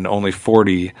guys and only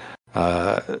 40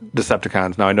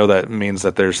 Decepticons. Now, I know that means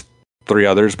that there's 3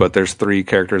 others, but there's 3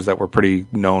 characters that were pretty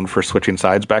known for switching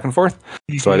sides back and forth,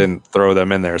 so I didn't throw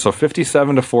them in there. So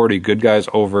 57 to 40, good guys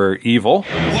over evil.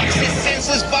 What's this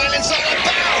senseless violence all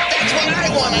about? That's what I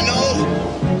want to know.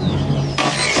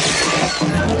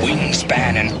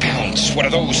 Wingspan and Pounce, what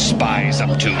are those spies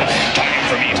up to? Time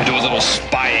for me to do a little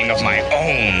spying of my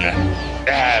own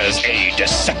as a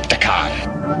Decepticon.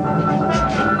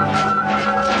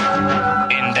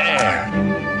 In there.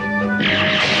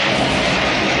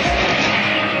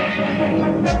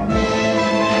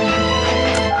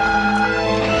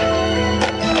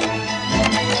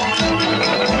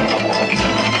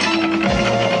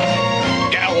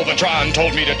 Galvatron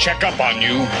told me to check up on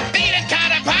you. Beat it,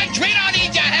 Counterpunch! We don't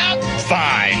need your help!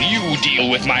 Fine, you deal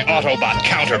with my Autobot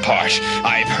counterpart.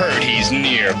 I've heard he's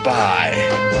nearby.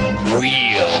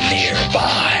 Real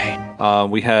nearby.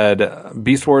 We had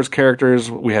Beast Wars characters.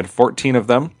 We had 14 of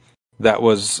them. That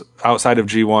was, outside of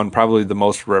G1, probably the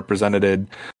most represented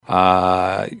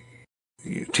TV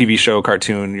show,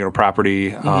 cartoon,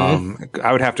 property.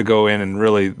 I would have to go in and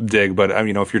really dig, but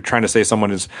if you're trying to say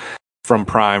someone is from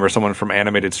Prime or someone from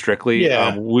Animated Strictly,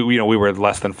 we were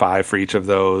less than 5 for each of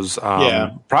those.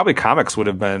 Probably comics would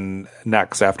have been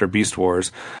next after Beast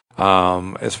Wars,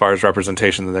 as far as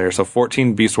representation there. So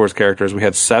 14 Beast Wars characters. We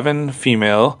had 7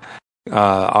 female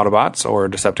Autobots or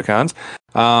Decepticons.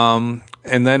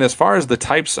 And then as far as the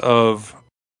types of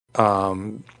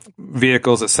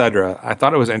vehicles, etc., I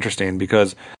thought it was interesting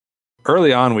because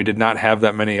early on we did not have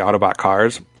that many Autobot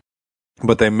cars,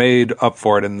 but they made up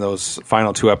for it in those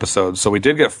final 2 episodes. So we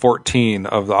did get 14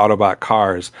 of the Autobot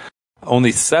cars,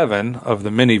 only 7 of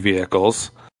the mini vehicles,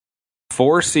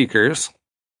 4 Seekers,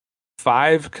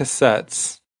 5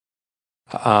 cassettes,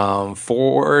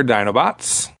 4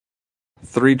 Dinobots,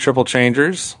 3 Triple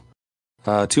Changers,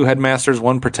 2 Headmasters,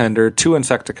 1 Pretender, 2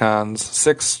 Insecticons,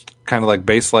 6 kind of like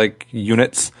base-like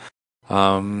units, 3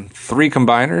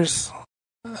 Combiners,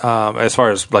 as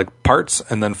far as like parts,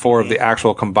 and then 4 of the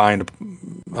actual combined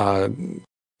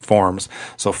forms.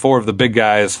 So 4 of the big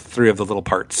guys, 3 of the little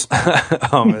parts,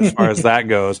 as far as that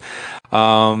goes.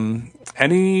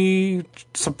 Any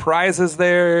surprises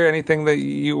there? Anything that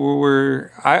you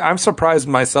were... I'm surprised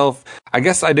myself. I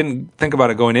guess I didn't think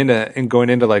about it going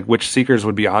into like which Seekers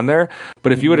would be on there.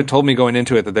 But if you would have told me going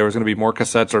into it that there was going to be more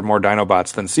cassettes or more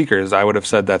Dinobots than Seekers, I would have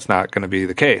said that's not going to be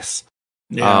the case.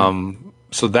 Yeah.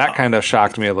 So that kind of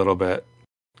shocked me a little bit.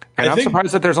 And I'm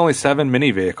surprised that there's only 7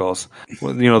 mini vehicles.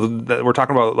 We're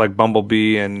talking about like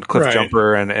Bumblebee and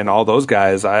Cliffjumper and all those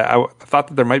guys. I thought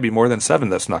that there might be more than 7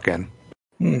 that snuck in.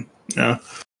 Yeah.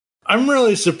 I'm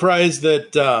really surprised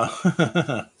that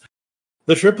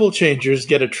the Triple Changers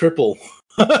get a triple.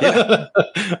 I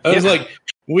was like,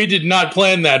 we did not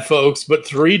plan that, folks, but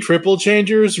 3 Triple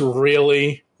Changers?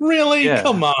 Really? Really? Yeah.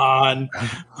 Come on.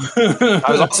 I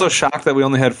was also shocked that we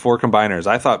only had 4 Combiners.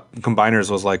 I thought Combiners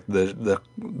was like the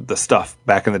stuff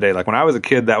back in the day. Like when I was a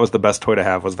kid, that was the best toy to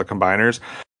have, was the Combiners.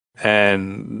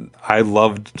 And I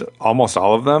loved almost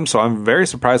all of them. So I'm very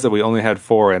surprised that we only had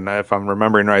 4. And if I'm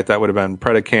remembering right, that would have been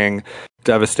Predaking,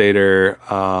 Devastator,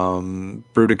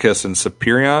 Bruticus, and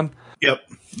Superion. Yep,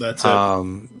 that's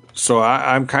it. So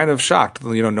I'm kind of shocked.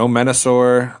 No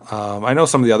Menasor. I know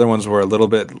some of the other ones were a little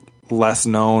bit less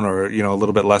known or, a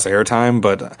little bit less airtime,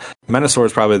 but Menasor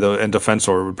is probably and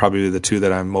Defensor would probably be the 2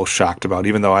 that I'm most shocked about,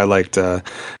 even though I liked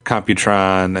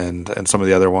Computron and some of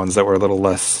the other ones that were a little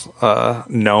less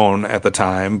known at the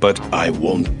time. But I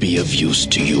won't be of use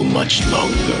to you much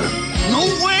longer. No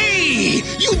way!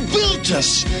 You built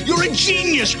us! You're a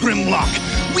genius,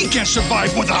 Grimlock! We can't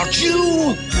survive without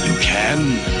you! You can,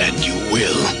 and you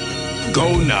will.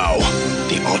 Go now.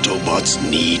 The Autobots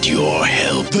need your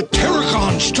help. The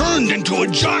Terracons turned into a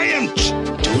giant!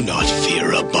 Do not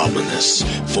fear Abominus,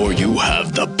 for you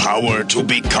have the power to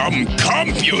become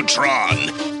Computron.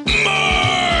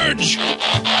 Merge!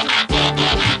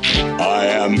 I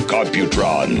am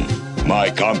Computron. My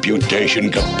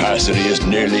computation capacity is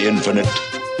nearly infinite,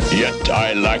 yet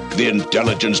I lack the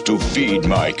intelligence to feed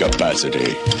my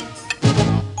capacity.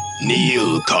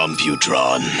 Kneel,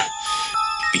 Computron.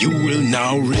 You will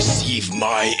now receive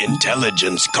my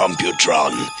intelligence,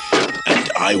 Computron,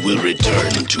 and I will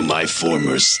return to my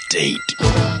former state.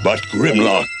 But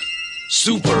Grimlock,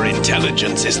 super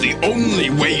intelligence is the only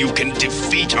way you can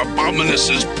defeat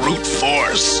Abominus's brute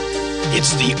force.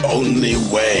 It's the only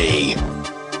way.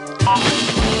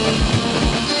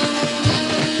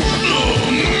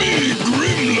 Me,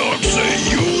 Grimlock, say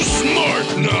you smart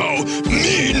now.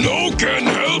 Me no can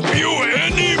help you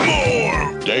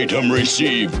anymore. Data Kingdom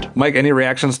received. Mike, any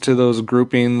reactions to those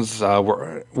groupings?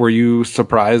 Were you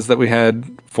surprised that we had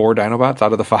 4 Dinobots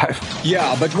out of the 5?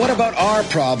 Yeah, but what about our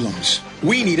problems?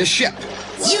 We need a ship.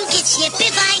 You get ship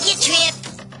if I get trip.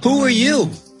 Who are you?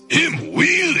 Him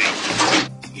wheeling.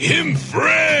 Him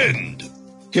friend.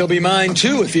 He'll be mine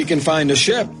too if he can find a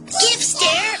ship.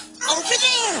 Gipster, over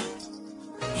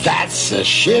there. That's a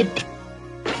ship.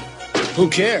 Who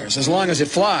cares, as long as it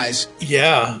flies?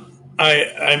 Yeah.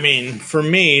 I mean, for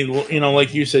me,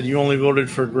 like you said, you only voted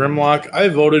for Grimlock. I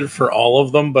voted for all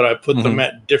of them, but I put them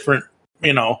at different,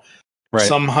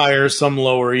 some higher, some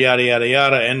lower, yada, yada,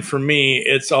 yada. And for me,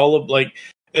 it's all of, like,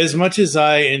 as much as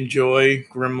I enjoy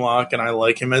Grimlock and I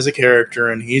like him as a character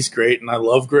and he's great and I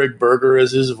love Greg Berger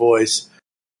as his voice,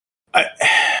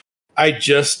 I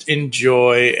just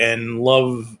enjoy and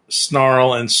love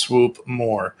Snarl and Swoop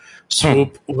more.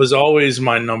 Swoop was always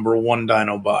my number 1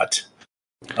 Dinobot.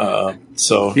 If I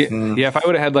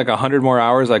would have had like 100 more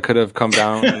hours, I could have come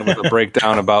down with a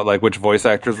breakdown about like which voice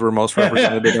actors were most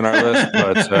representative in our list,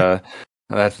 but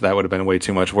that would have been way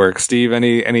too much work. Steve,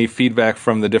 any feedback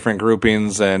from the different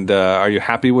groupings, and are you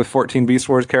happy with 14 Beast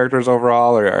Wars characters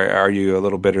overall, or are you a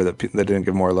little bitter that didn't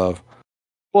get more love?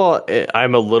 Well,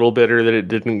 I'm a little bitter that it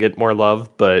didn't get more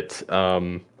love, but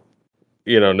now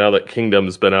that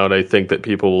Kingdom's been out, I think that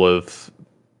people will have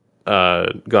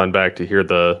gone back to hear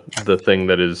the thing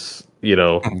that is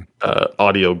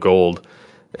audio gold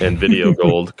and video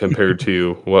gold compared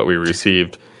to what we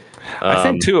received. I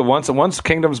think too, once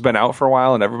Kingdom's been out for a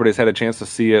while and everybody's had a chance to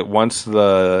see it, once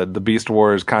the Beast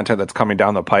Wars content that's coming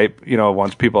down the pipe,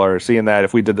 once people are seeing that,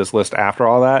 if we did this list after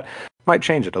all that, might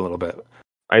change it a little bit.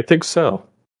 I think so.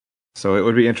 So it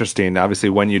would be interesting. Obviously,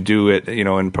 when you do it,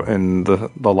 in the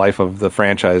life of the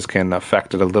franchise can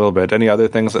affect it a little bit. Any other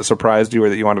things that surprised you or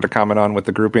that you wanted to comment on with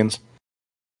the groupings?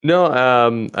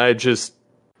 No, I just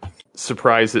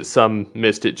surprised that some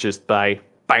missed it just by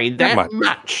that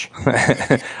much.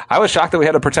 I was shocked that we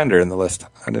had a Pretender in the list.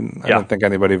 I didn't think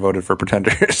anybody voted for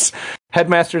Pretenders.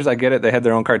 Headmasters, I get it. They had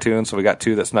their own cartoon, so we got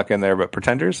 2 that snuck in there. But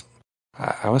Pretenders,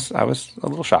 I was a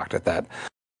little shocked at that.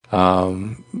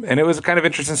 And it was kind of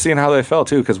interesting seeing how they fell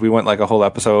too, because we went like a whole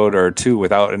episode or 2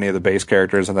 without any of the base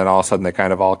characters, and then all of a sudden they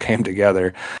kind of all came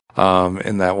together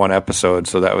in that one episode.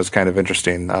 So that was kind of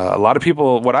interesting. A lot of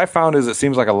people, what I found is it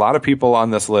seems like a lot of people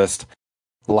on this list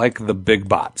like the big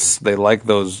bots. They like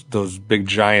those big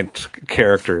giant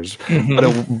characters.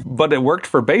 But it worked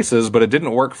for bases, but it didn't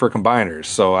work for combiners.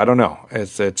 So I don't know.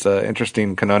 It's an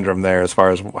interesting conundrum there as far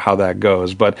as how that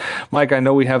goes. But Mike, I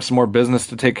know we have some more business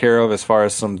to take care of as far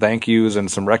as some thank yous and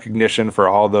some recognition for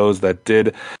all those that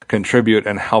did contribute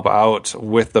and help out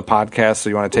with the podcast. So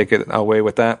you want to take it away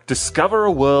with that? Discover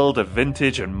a world of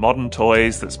vintage and modern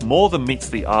toys that's more than meets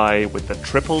the eye with the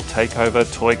Triple Takeover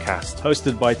Toycast.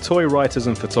 Hosted by toy writers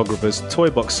and photographers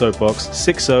Toybox Soapbox,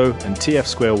 6O and TF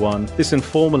Square 1, this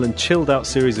informal and chilled out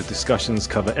series of discussions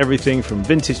cover everything from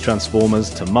vintage Transformers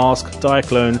to Mask,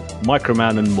 Diaclone,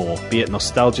 Microman and more, be it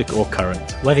nostalgic or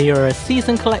current. Whether you're a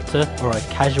seasoned collector or a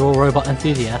casual robot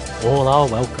enthusiast, all are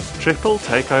welcome. Triple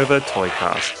Takeover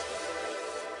Toycast.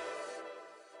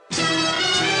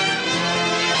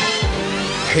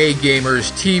 Hey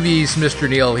gamers, TV's Mr.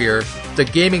 Neil here. The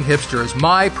Gaming Hipster is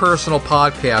my personal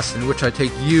podcast in which I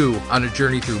take you on a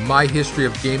journey through my history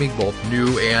of gaming, both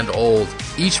new and old.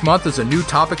 Each month is a new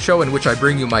topic show in which I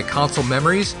bring you my console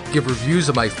memories, give reviews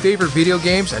of my favorite video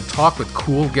games, and talk with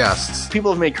cool guests.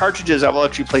 People have made cartridges that will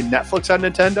let you play Netflix on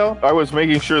Nintendo. I was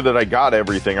making sure that I got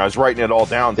everything. I was writing it all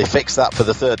down. They fixed that for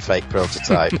the 3rd fake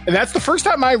prototype. And that's the first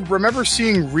time I remember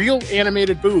seeing real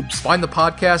animated boobs. Find the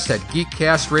podcast at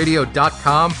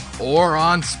geekcastradio.com or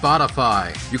on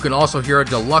Spotify. You can also hear a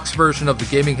deluxe version of The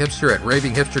Gaming Hipster at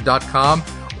ravinghipster.com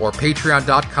or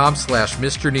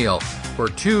patreon.com/Mr. Neil. For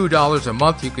 $2 a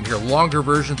month, you can hear longer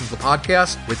versions of the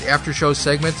podcast with after-show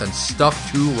segments and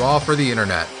stuff too raw for the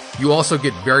internet. You also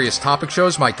get various topic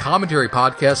shows, my commentary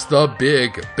podcast, The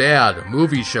Big Bad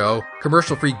Movie Show,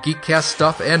 commercial-free Geekcast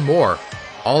stuff, and more.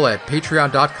 All at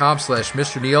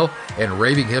patreon.com/Mr. Neil and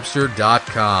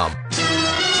ravinghipster.com.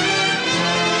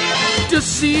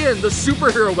 Decian, the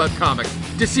superhero webcomic.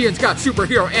 Decian's got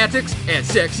superhero antics and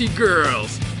sexy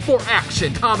girls. For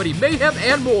action, comedy, mayhem,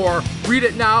 and more, read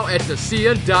it now at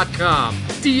Decian.com.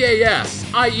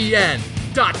 DASIEN.com.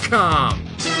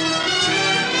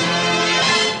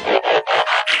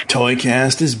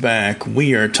 Toycast is back.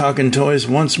 We are talking toys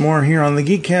once more here on the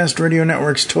Geekcast Radio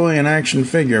Network's Toy and Action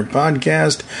Figure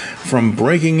podcast. From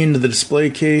breaking into the display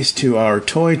case to our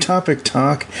Toy Topic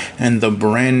Talk and the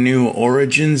brand new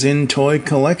Origins in Toy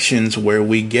Collections, where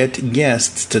we get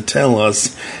guests to tell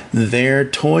us their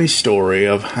toy story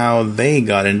of how they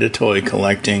got into toy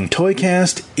collecting.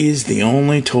 Toycast is the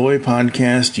only toy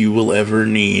podcast you will ever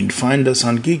need. Find us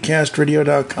on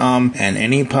geekcastradio.com and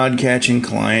any podcatching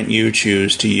client you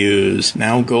choose to use.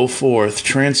 Now go forth,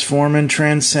 transform and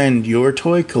transcend your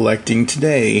toy collecting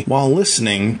today while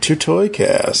listening to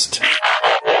Toycast.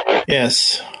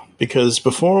 Yes, because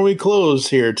before we close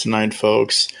here tonight,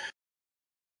 folks,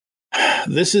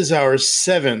 this is our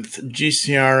 7th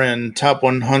GCRN Top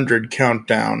 100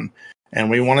 countdown,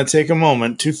 and we want to take a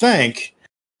moment to thank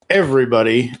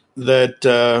everybody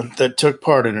that took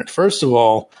part in it. First of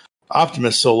all,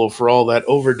 Optimus Solo for all that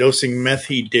overdosing meth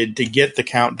he did to get the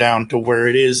countdown to where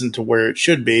it is and to where it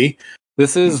should be.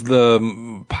 This is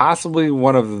possibly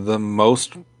one of the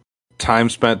most time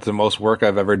spent, the most work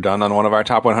I've ever done on one of our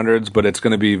top 100s, but it's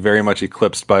going to be very much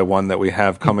eclipsed by one that we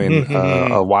have coming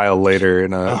a while later in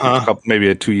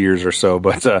maybe 2 years or so.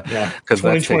 But because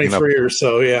 2023 or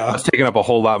so, that's taking up a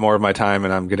whole lot more of my time,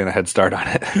 and I'm getting a head start on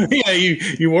it. Yeah,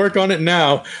 you work on it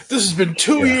now. This has been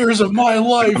 2 years of my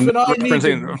life, and I need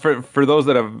to... For those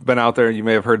that have been out there, you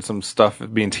may have heard some stuff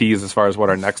being teased as far as what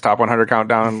our next top 100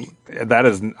 countdown. That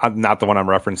is not the one I'm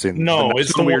referencing. No,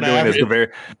 it's the one we're doing.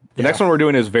 The next one we're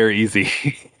doing is very easy.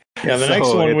 Yeah, the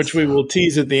next one, which we will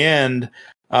tease at the end,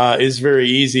 is very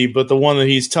easy. But the one that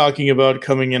he's talking about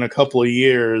coming in a couple of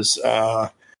years,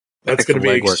 that's going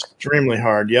to be extremely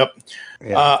hard. Yep.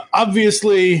 Yeah.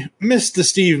 Obviously, Mr.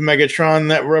 Steve Megatron,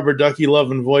 that rubber ducky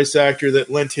loving voice actor that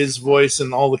lent his voice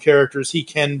and all the characters he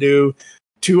can do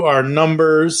to our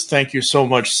numbers. Thank you so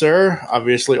much, sir.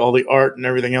 Obviously, all the art and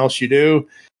everything else you do.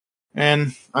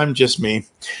 And I'm just me.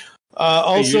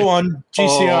 Also on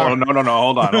GCR. Oh, no.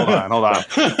 Hold on.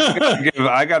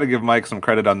 I got to give Mike some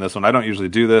credit on this one. I don't usually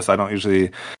do this. I don't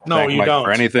usually thank Mike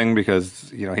for anything because,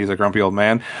 he's a grumpy old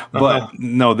man. But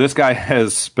no, this guy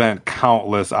has spent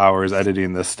countless hours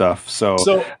editing this stuff. So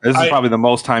this is probably the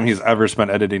most time he's ever spent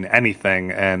editing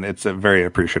anything, and it's very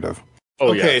appreciative.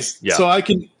 Okay, so I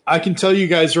can tell you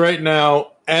guys right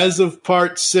now, as of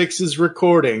part 6's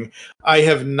recording, I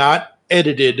have not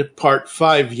edited part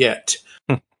 5 yet.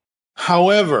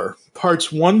 However,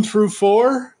 parts 1 through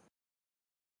 4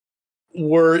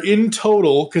 were in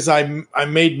total, because I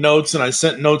made notes and I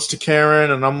sent notes to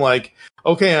Karen, and I'm like,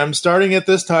 okay, I'm starting at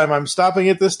this time, I'm stopping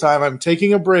at this time, I'm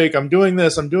taking a break, I'm doing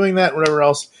this, I'm doing that, whatever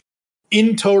else.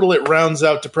 In total, it rounds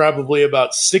out to probably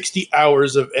about 60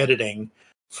 hours of editing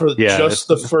for just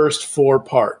the first 4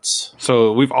 parts.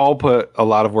 So we've all put a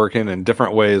lot of work in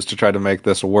different ways to try to make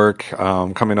this work.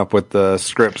 Coming up with the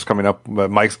scripts,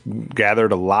 Mike's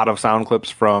gathered a lot of sound clips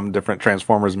from different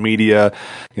Transformers media.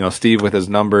 Steve with his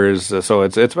numbers. So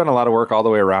it's been a lot of work all the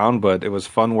way around, but it was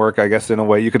fun work, I guess, in a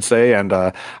way you could say. And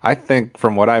I think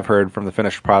from what I've heard from the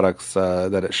finished products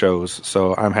that it shows.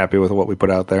 So I'm happy with what we put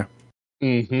out there.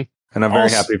 Mm-hmm. And I'm very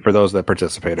happy for those that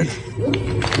participated.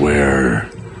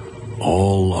 Where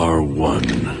all are one.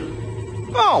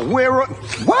 Oh,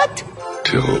 what?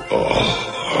 Till all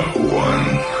are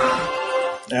one.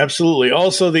 Absolutely.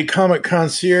 Also, the comic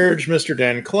concierge, Mr.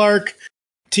 Dan Clark,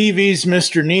 TV's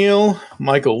Mr. Neil,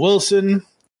 Michael Wilson,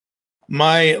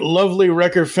 my lovely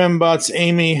Wrecker Fembots,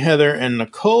 Amy, Heather, and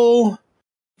Nicole.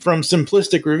 From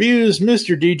Simplistic Reviews,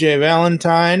 Mr. DJ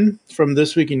Valentine. From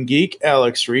This Week in Geek,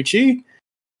 Alex Ricci.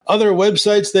 Other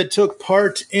websites that took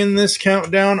part in this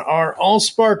countdown are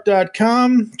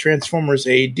allspark.com, Transformers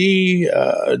AD,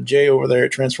 Jay over there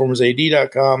at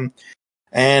transformersad.com,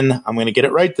 and I'm going to get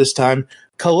it right this time,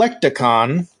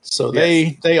 Collecticon. So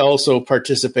they also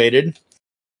participated.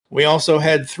 We also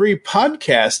had 3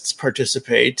 podcasts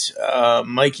participate,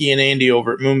 Mikey and Andy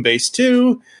over at Moonbase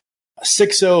 2,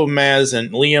 6-0 Maz and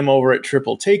Liam over at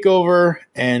Triple Takeover,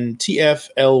 and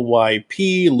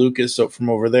TFLYP, Lucas from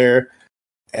over there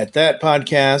at that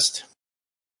podcast.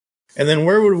 And then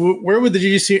where would the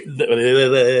GC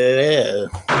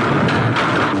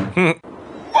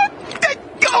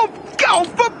go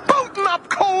for booting up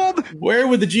cold? Where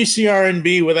would the GCRN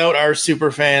be without our super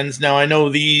fans? Now I know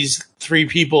these 3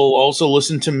 people also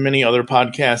listen to many other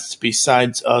podcasts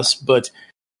besides us, but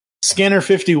Scanner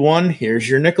 51, here's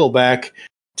your Nickelback,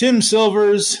 Tim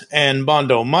Silvers and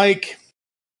Bondo Mike.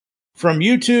 From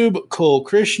YouTube, Cole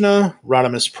Krishna,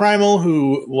 Rodimus Primal,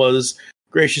 who was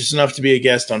gracious enough to be a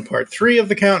guest on part 3 of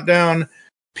the countdown,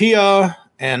 Pia,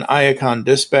 and Iacon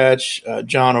Dispatch,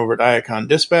 John over at Iacon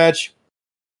Dispatch.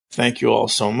 Thank you all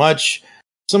so much.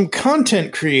 Some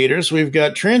content creators. We've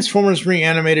got Transformers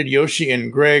Reanimated Yoshi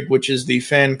and Greg, which is the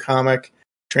fan comic,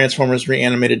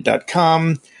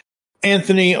 transformersreanimated.com.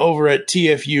 Anthony over at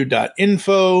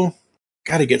tfu.info.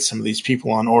 Got to get some of these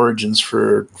people on Origins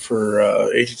for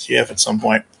ATTF at some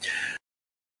point.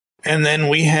 And then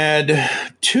we had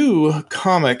 2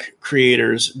 comic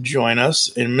creators join us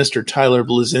in Mr. Tyler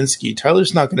Blazinski.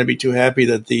 Tyler's not going to be too happy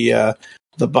that the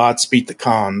bots beat the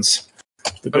cons.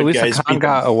 The good at least guys the con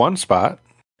got a 1 spot.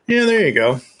 Yeah, there you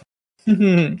go.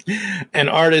 And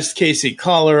artist Casey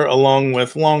Collar, along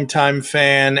with longtime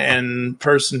fan and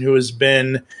person who has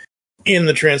been in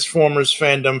the Transformers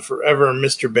fandom forever,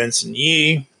 Mr. Benson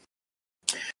Yee.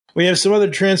 We have some other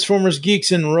Transformers geeks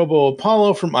in Robo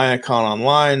Apollo from Iacon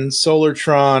Online,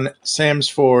 Solartron, Sam's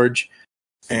Forge,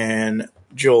 and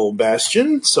Joel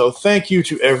Bastion. So thank you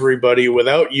to everybody.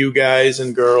 Without you guys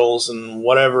and girls and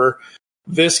whatever,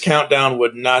 this countdown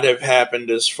would not have happened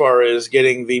as far as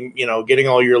getting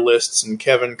all your lists and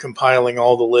Kevin compiling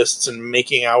all the lists and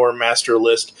making our master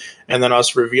list and then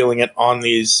us revealing it on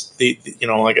these,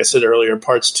 like I said earlier,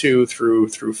 parts 2 through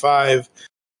 5.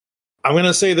 I'm going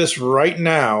to say this right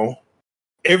now.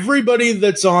 Everybody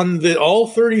that's on all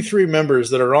 33 members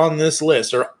that are on this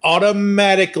list are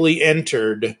automatically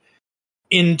entered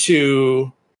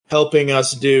into helping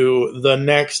us do the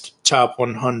next top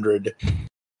 100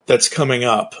 that's coming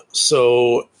up.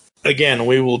 So again,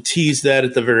 we will tease that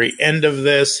at the very end of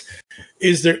this.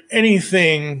 Is there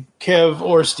anything, Kev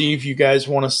or Steve, you guys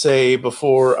want to say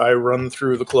before I run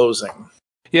through the closing?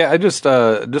 Yeah, I just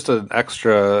an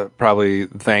extra probably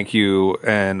thank you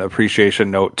and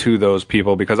appreciation note to those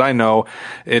people, because I know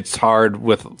it's hard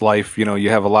with life. You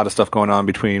have a lot of stuff going on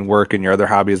between work and your other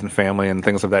hobbies and family and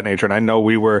things of that nature. And I know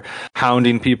we were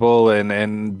hounding people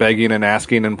and begging and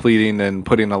asking and pleading and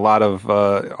putting a lot of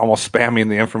almost spamming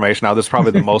the information out. This is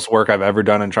probably the most work I've ever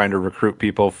done in trying to recruit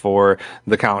people for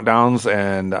the countdowns.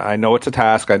 And I know it's a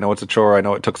task. I know it's a chore. I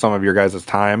know it took some of your guys'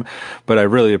 time, but I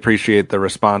really appreciate the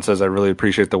responses. I really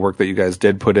appreciate the work that you guys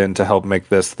did put in to help make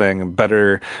this thing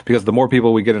better, because the more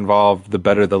people we get involved, the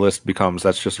better the list becomes.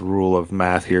 That's just a rule of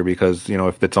math here, because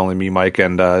if it's only me, Mike,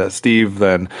 and Steve,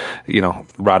 then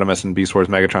Rodimus and Beast Wars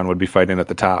Megatron would be fighting at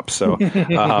the top. So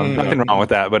nothing wrong with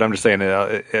that, but I'm just saying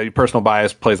personal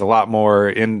bias plays a lot more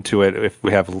into it if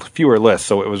we have fewer lists.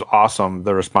 So it was awesome,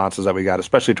 the responses that we got,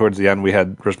 especially towards the end. We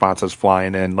had responses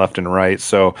flying in left and right.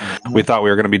 So we thought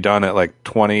we were going to be done at like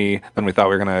 20, then we thought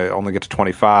we were going to only get to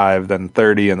 25, then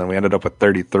 30, and then we ended up with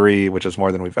 33, which is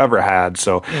more than we've ever had.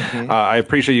 So I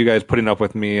appreciate you guys putting up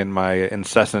with me and my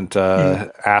incessant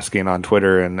asking on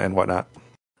Twitter and whatnot.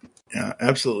 Yeah,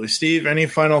 absolutely. Steve, any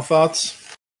final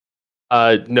thoughts?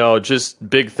 No, just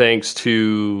big thanks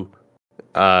to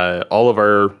all of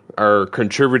our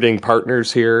contributing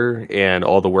partners here and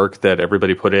all the work that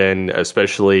everybody put in,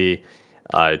 especially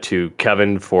to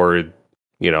Kevin for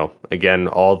again,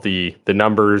 all the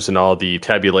numbers and all the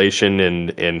tabulation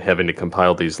and having to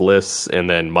compile these lists, and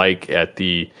then Mike at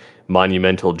the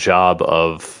monumental job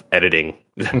of editing.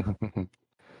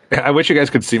 I wish you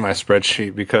guys could see my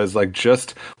spreadsheet, because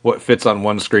just what fits on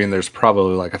one screen, there's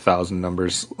probably 1,000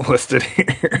 numbers listed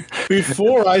here.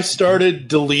 Before I started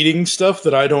deleting stuff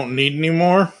that I don't need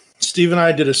anymore, Steve and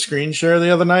I did a screen share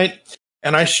the other night,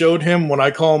 and I showed him what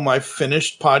I call my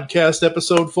finished podcast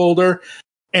episode folder.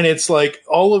 And it's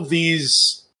all of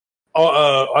these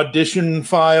audition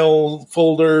file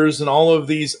folders and all of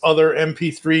these other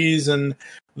MP3s and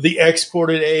the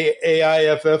exported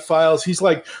AIFF files. He's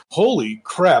like, holy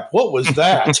crap, what was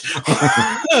that?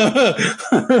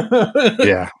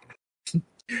 Yeah.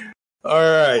 All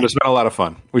right. It's been a lot of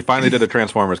fun. We finally did a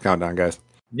Transformers countdown, guys.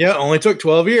 Yeah, only took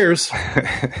 12 years.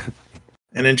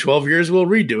 And in 12 years, we'll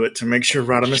redo it to make sure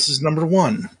Rodimus is number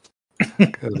 1.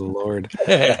 Good Lord.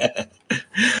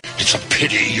 It's a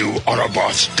pity you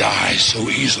Autobots die so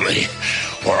easily,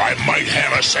 or I might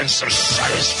have a sense of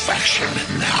satisfaction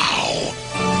now.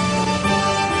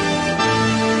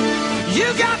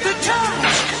 You got the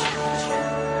touch.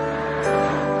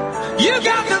 You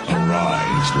got the...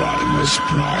 Arise, Rodimus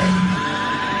Prime.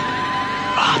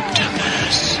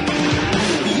 Optimus.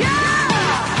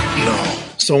 Yeah! No.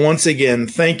 So once again,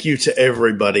 thank you to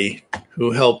everybody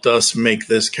who helped us make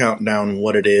this countdown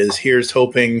what it is. Here's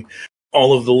hoping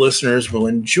all of the listeners will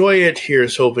enjoy it.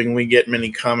 Here's hoping we get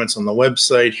many comments on the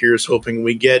website. Here's hoping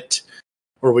we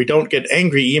don't get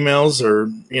angry emails or,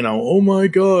 oh my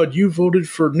God, you voted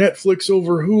for Netflix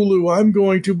over Hulu. I'm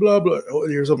going to blah, blah. Oh,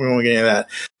 here's hoping we won't get any of that.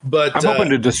 But I'm hoping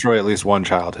to destroy at least one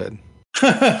childhood.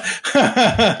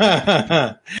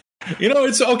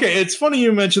 It's okay. It's funny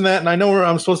you mentioned that, and I know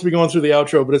I'm supposed to be going through the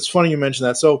outro, but it's funny you mentioned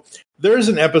that. So there's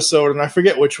an episode, and I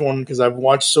forget which one because I've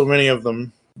watched so many of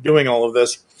them doing all of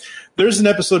this. There's an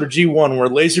episode of G1 where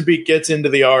Laserbeak gets into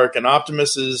the Ark and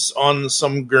Optimus is on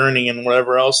some gurney and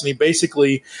whatever else, and he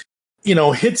basically,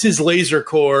 hits his laser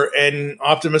core and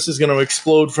Optimus is going to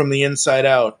explode from the inside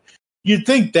out. You'd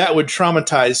think that would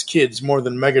traumatize kids more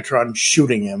than Megatron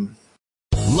shooting him.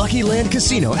 Lucky Land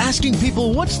Casino, asking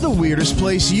people, what's the weirdest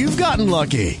place you've gotten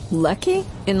lucky? Lucky?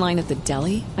 In line at the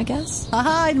deli, I guess?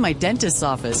 Aha, in my dentist's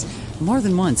office. More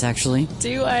than once, actually.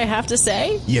 Do I have to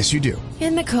say? Yes, you do.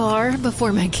 In the car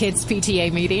before my kids'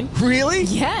 PTA meeting. Really?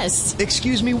 Yes.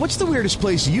 Excuse me, what's the weirdest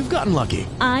place you've gotten lucky?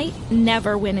 I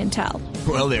never win and tell.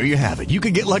 Well, there you have it. You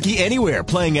can get lucky anywhere,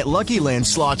 playing at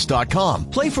LuckyLandSlots.com.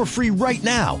 Play for free right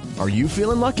now. Are you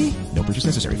feeling lucky? No purchase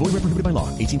necessary. Void where prohibited by law.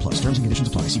 18+. Terms and conditions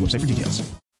apply. See website for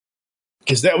details.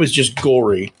 Because that was just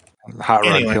gory. Hot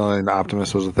Rod killing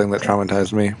Optimus was the thing that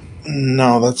traumatized me.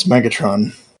 No, that's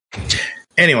Megatron.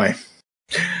 Anyway,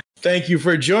 thank you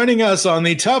for joining us on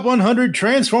the Top 100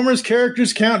 Transformers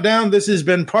Characters Countdown. This has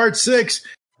been Part 6,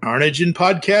 Carnage and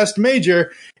Podcast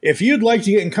Major. If you'd like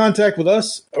to get in contact with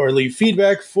us or leave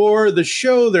feedback for the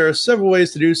show, there are several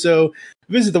ways to do so.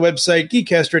 Visit the website,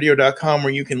 geekcastradio.com,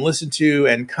 where you can listen to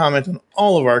and comment on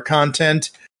all of our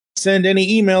content. Send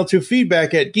any email to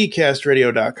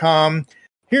feedback@geekcastradio.com.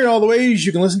 Here are all the ways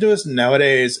you can listen to us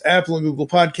nowadays. Apple and Google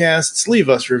Podcasts. Leave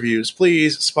us reviews,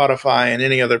 please. Spotify and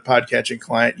any other podcatching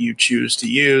client you choose to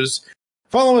use.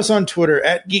 Follow us on Twitter.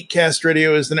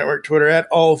 @GeekCastRadio is the network Twitter.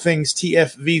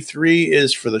 @AllThingsTFV3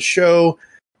 is for the show.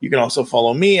 You can also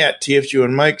follow me @TFG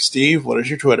and Mike. Steve, what is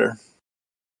your Twitter?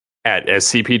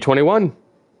 @SCP21.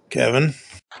 Kevin?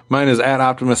 Mine is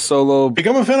 @Optimus Solo.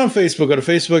 Become a fan on Facebook. Go to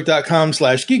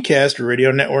facebook.com/Geekcast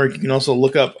Radio Network. You can also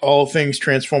look up All Things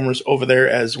Transformers over there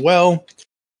as well.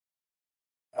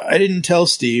 I didn't tell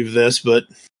Steve this, but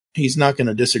he's not going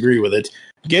to disagree with it.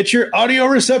 Get your audio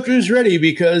receptors ready,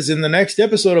 because in the next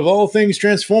episode of All Things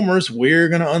Transformers, we're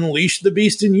going to unleash the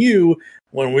beast in you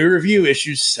when we review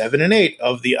issues 7 and 8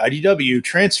 of the IDW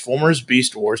Transformers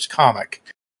Beast Wars comic.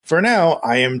 For now,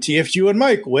 I am TFG and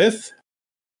Mike with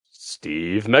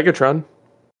Steve Megatron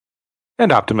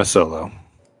and Optimus Solo.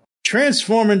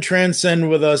 Transform and transcend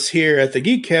with us here at the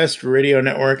Geekcast Radio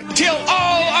Network. Till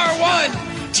all are one!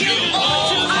 Till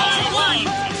all are one!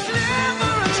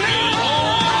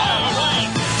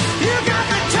 You got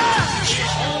the touch!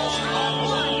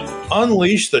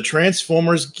 Unleash the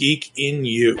Transformers geek in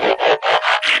you.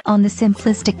 On the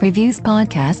Simplistic Reviews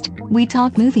podcast, we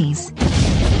talk movies.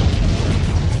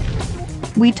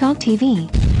 We talk TV.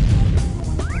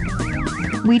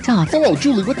 We talk. Hello,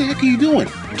 Julie, what the heck are you doing?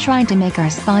 Trying to make our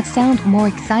spots sound more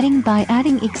exciting by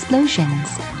adding explosions.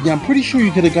 Yeah, I'm pretty sure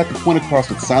you could have got the point across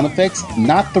with sound effects,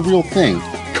 not the real thing.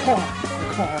 Car.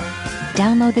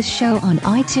 Download the show on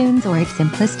iTunes or at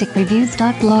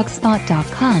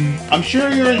simplisticreviews.blogspot.com. I'm sure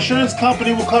your insurance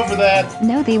company will cover that.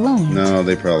 No, they won't. No,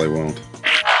 they probably won't.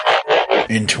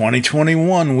 In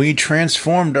 2021, we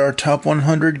transformed our Top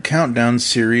 100 Countdown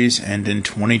series, and in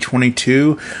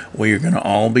 2022, we are going to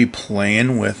all be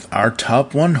playing with our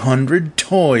Top 100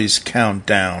 Toys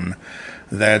Countdown.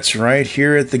 That's right,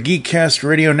 here at the Geekcast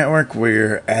Radio Network,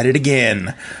 we're at it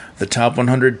again. The Top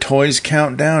 100 Toys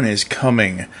Countdown is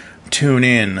coming. Tune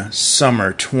in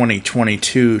summer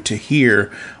 2022 to hear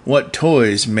what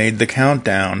toys made the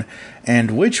countdown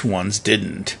and which ones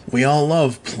didn't. We all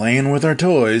love playing with our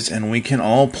toys, and we can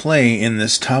all play in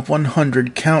this Top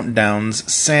 100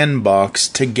 Countdown's sandbox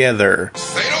together.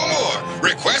 Say no more.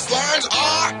 Request lines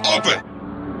are open.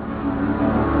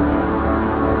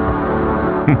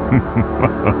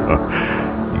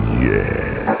 Yes.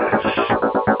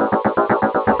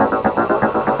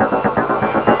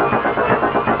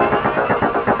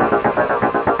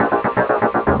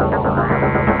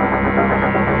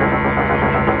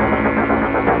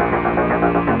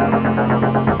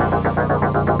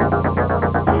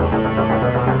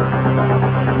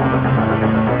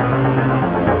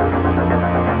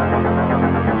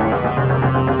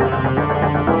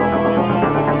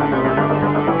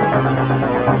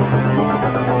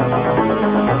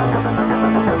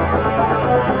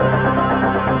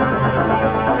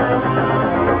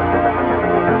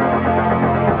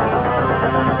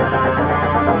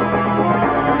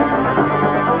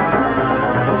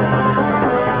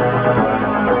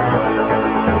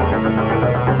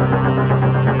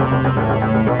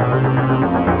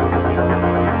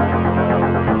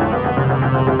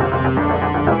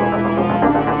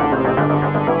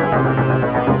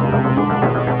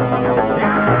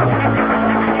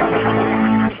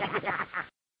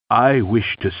 I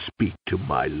wish to speak to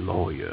my lawyer.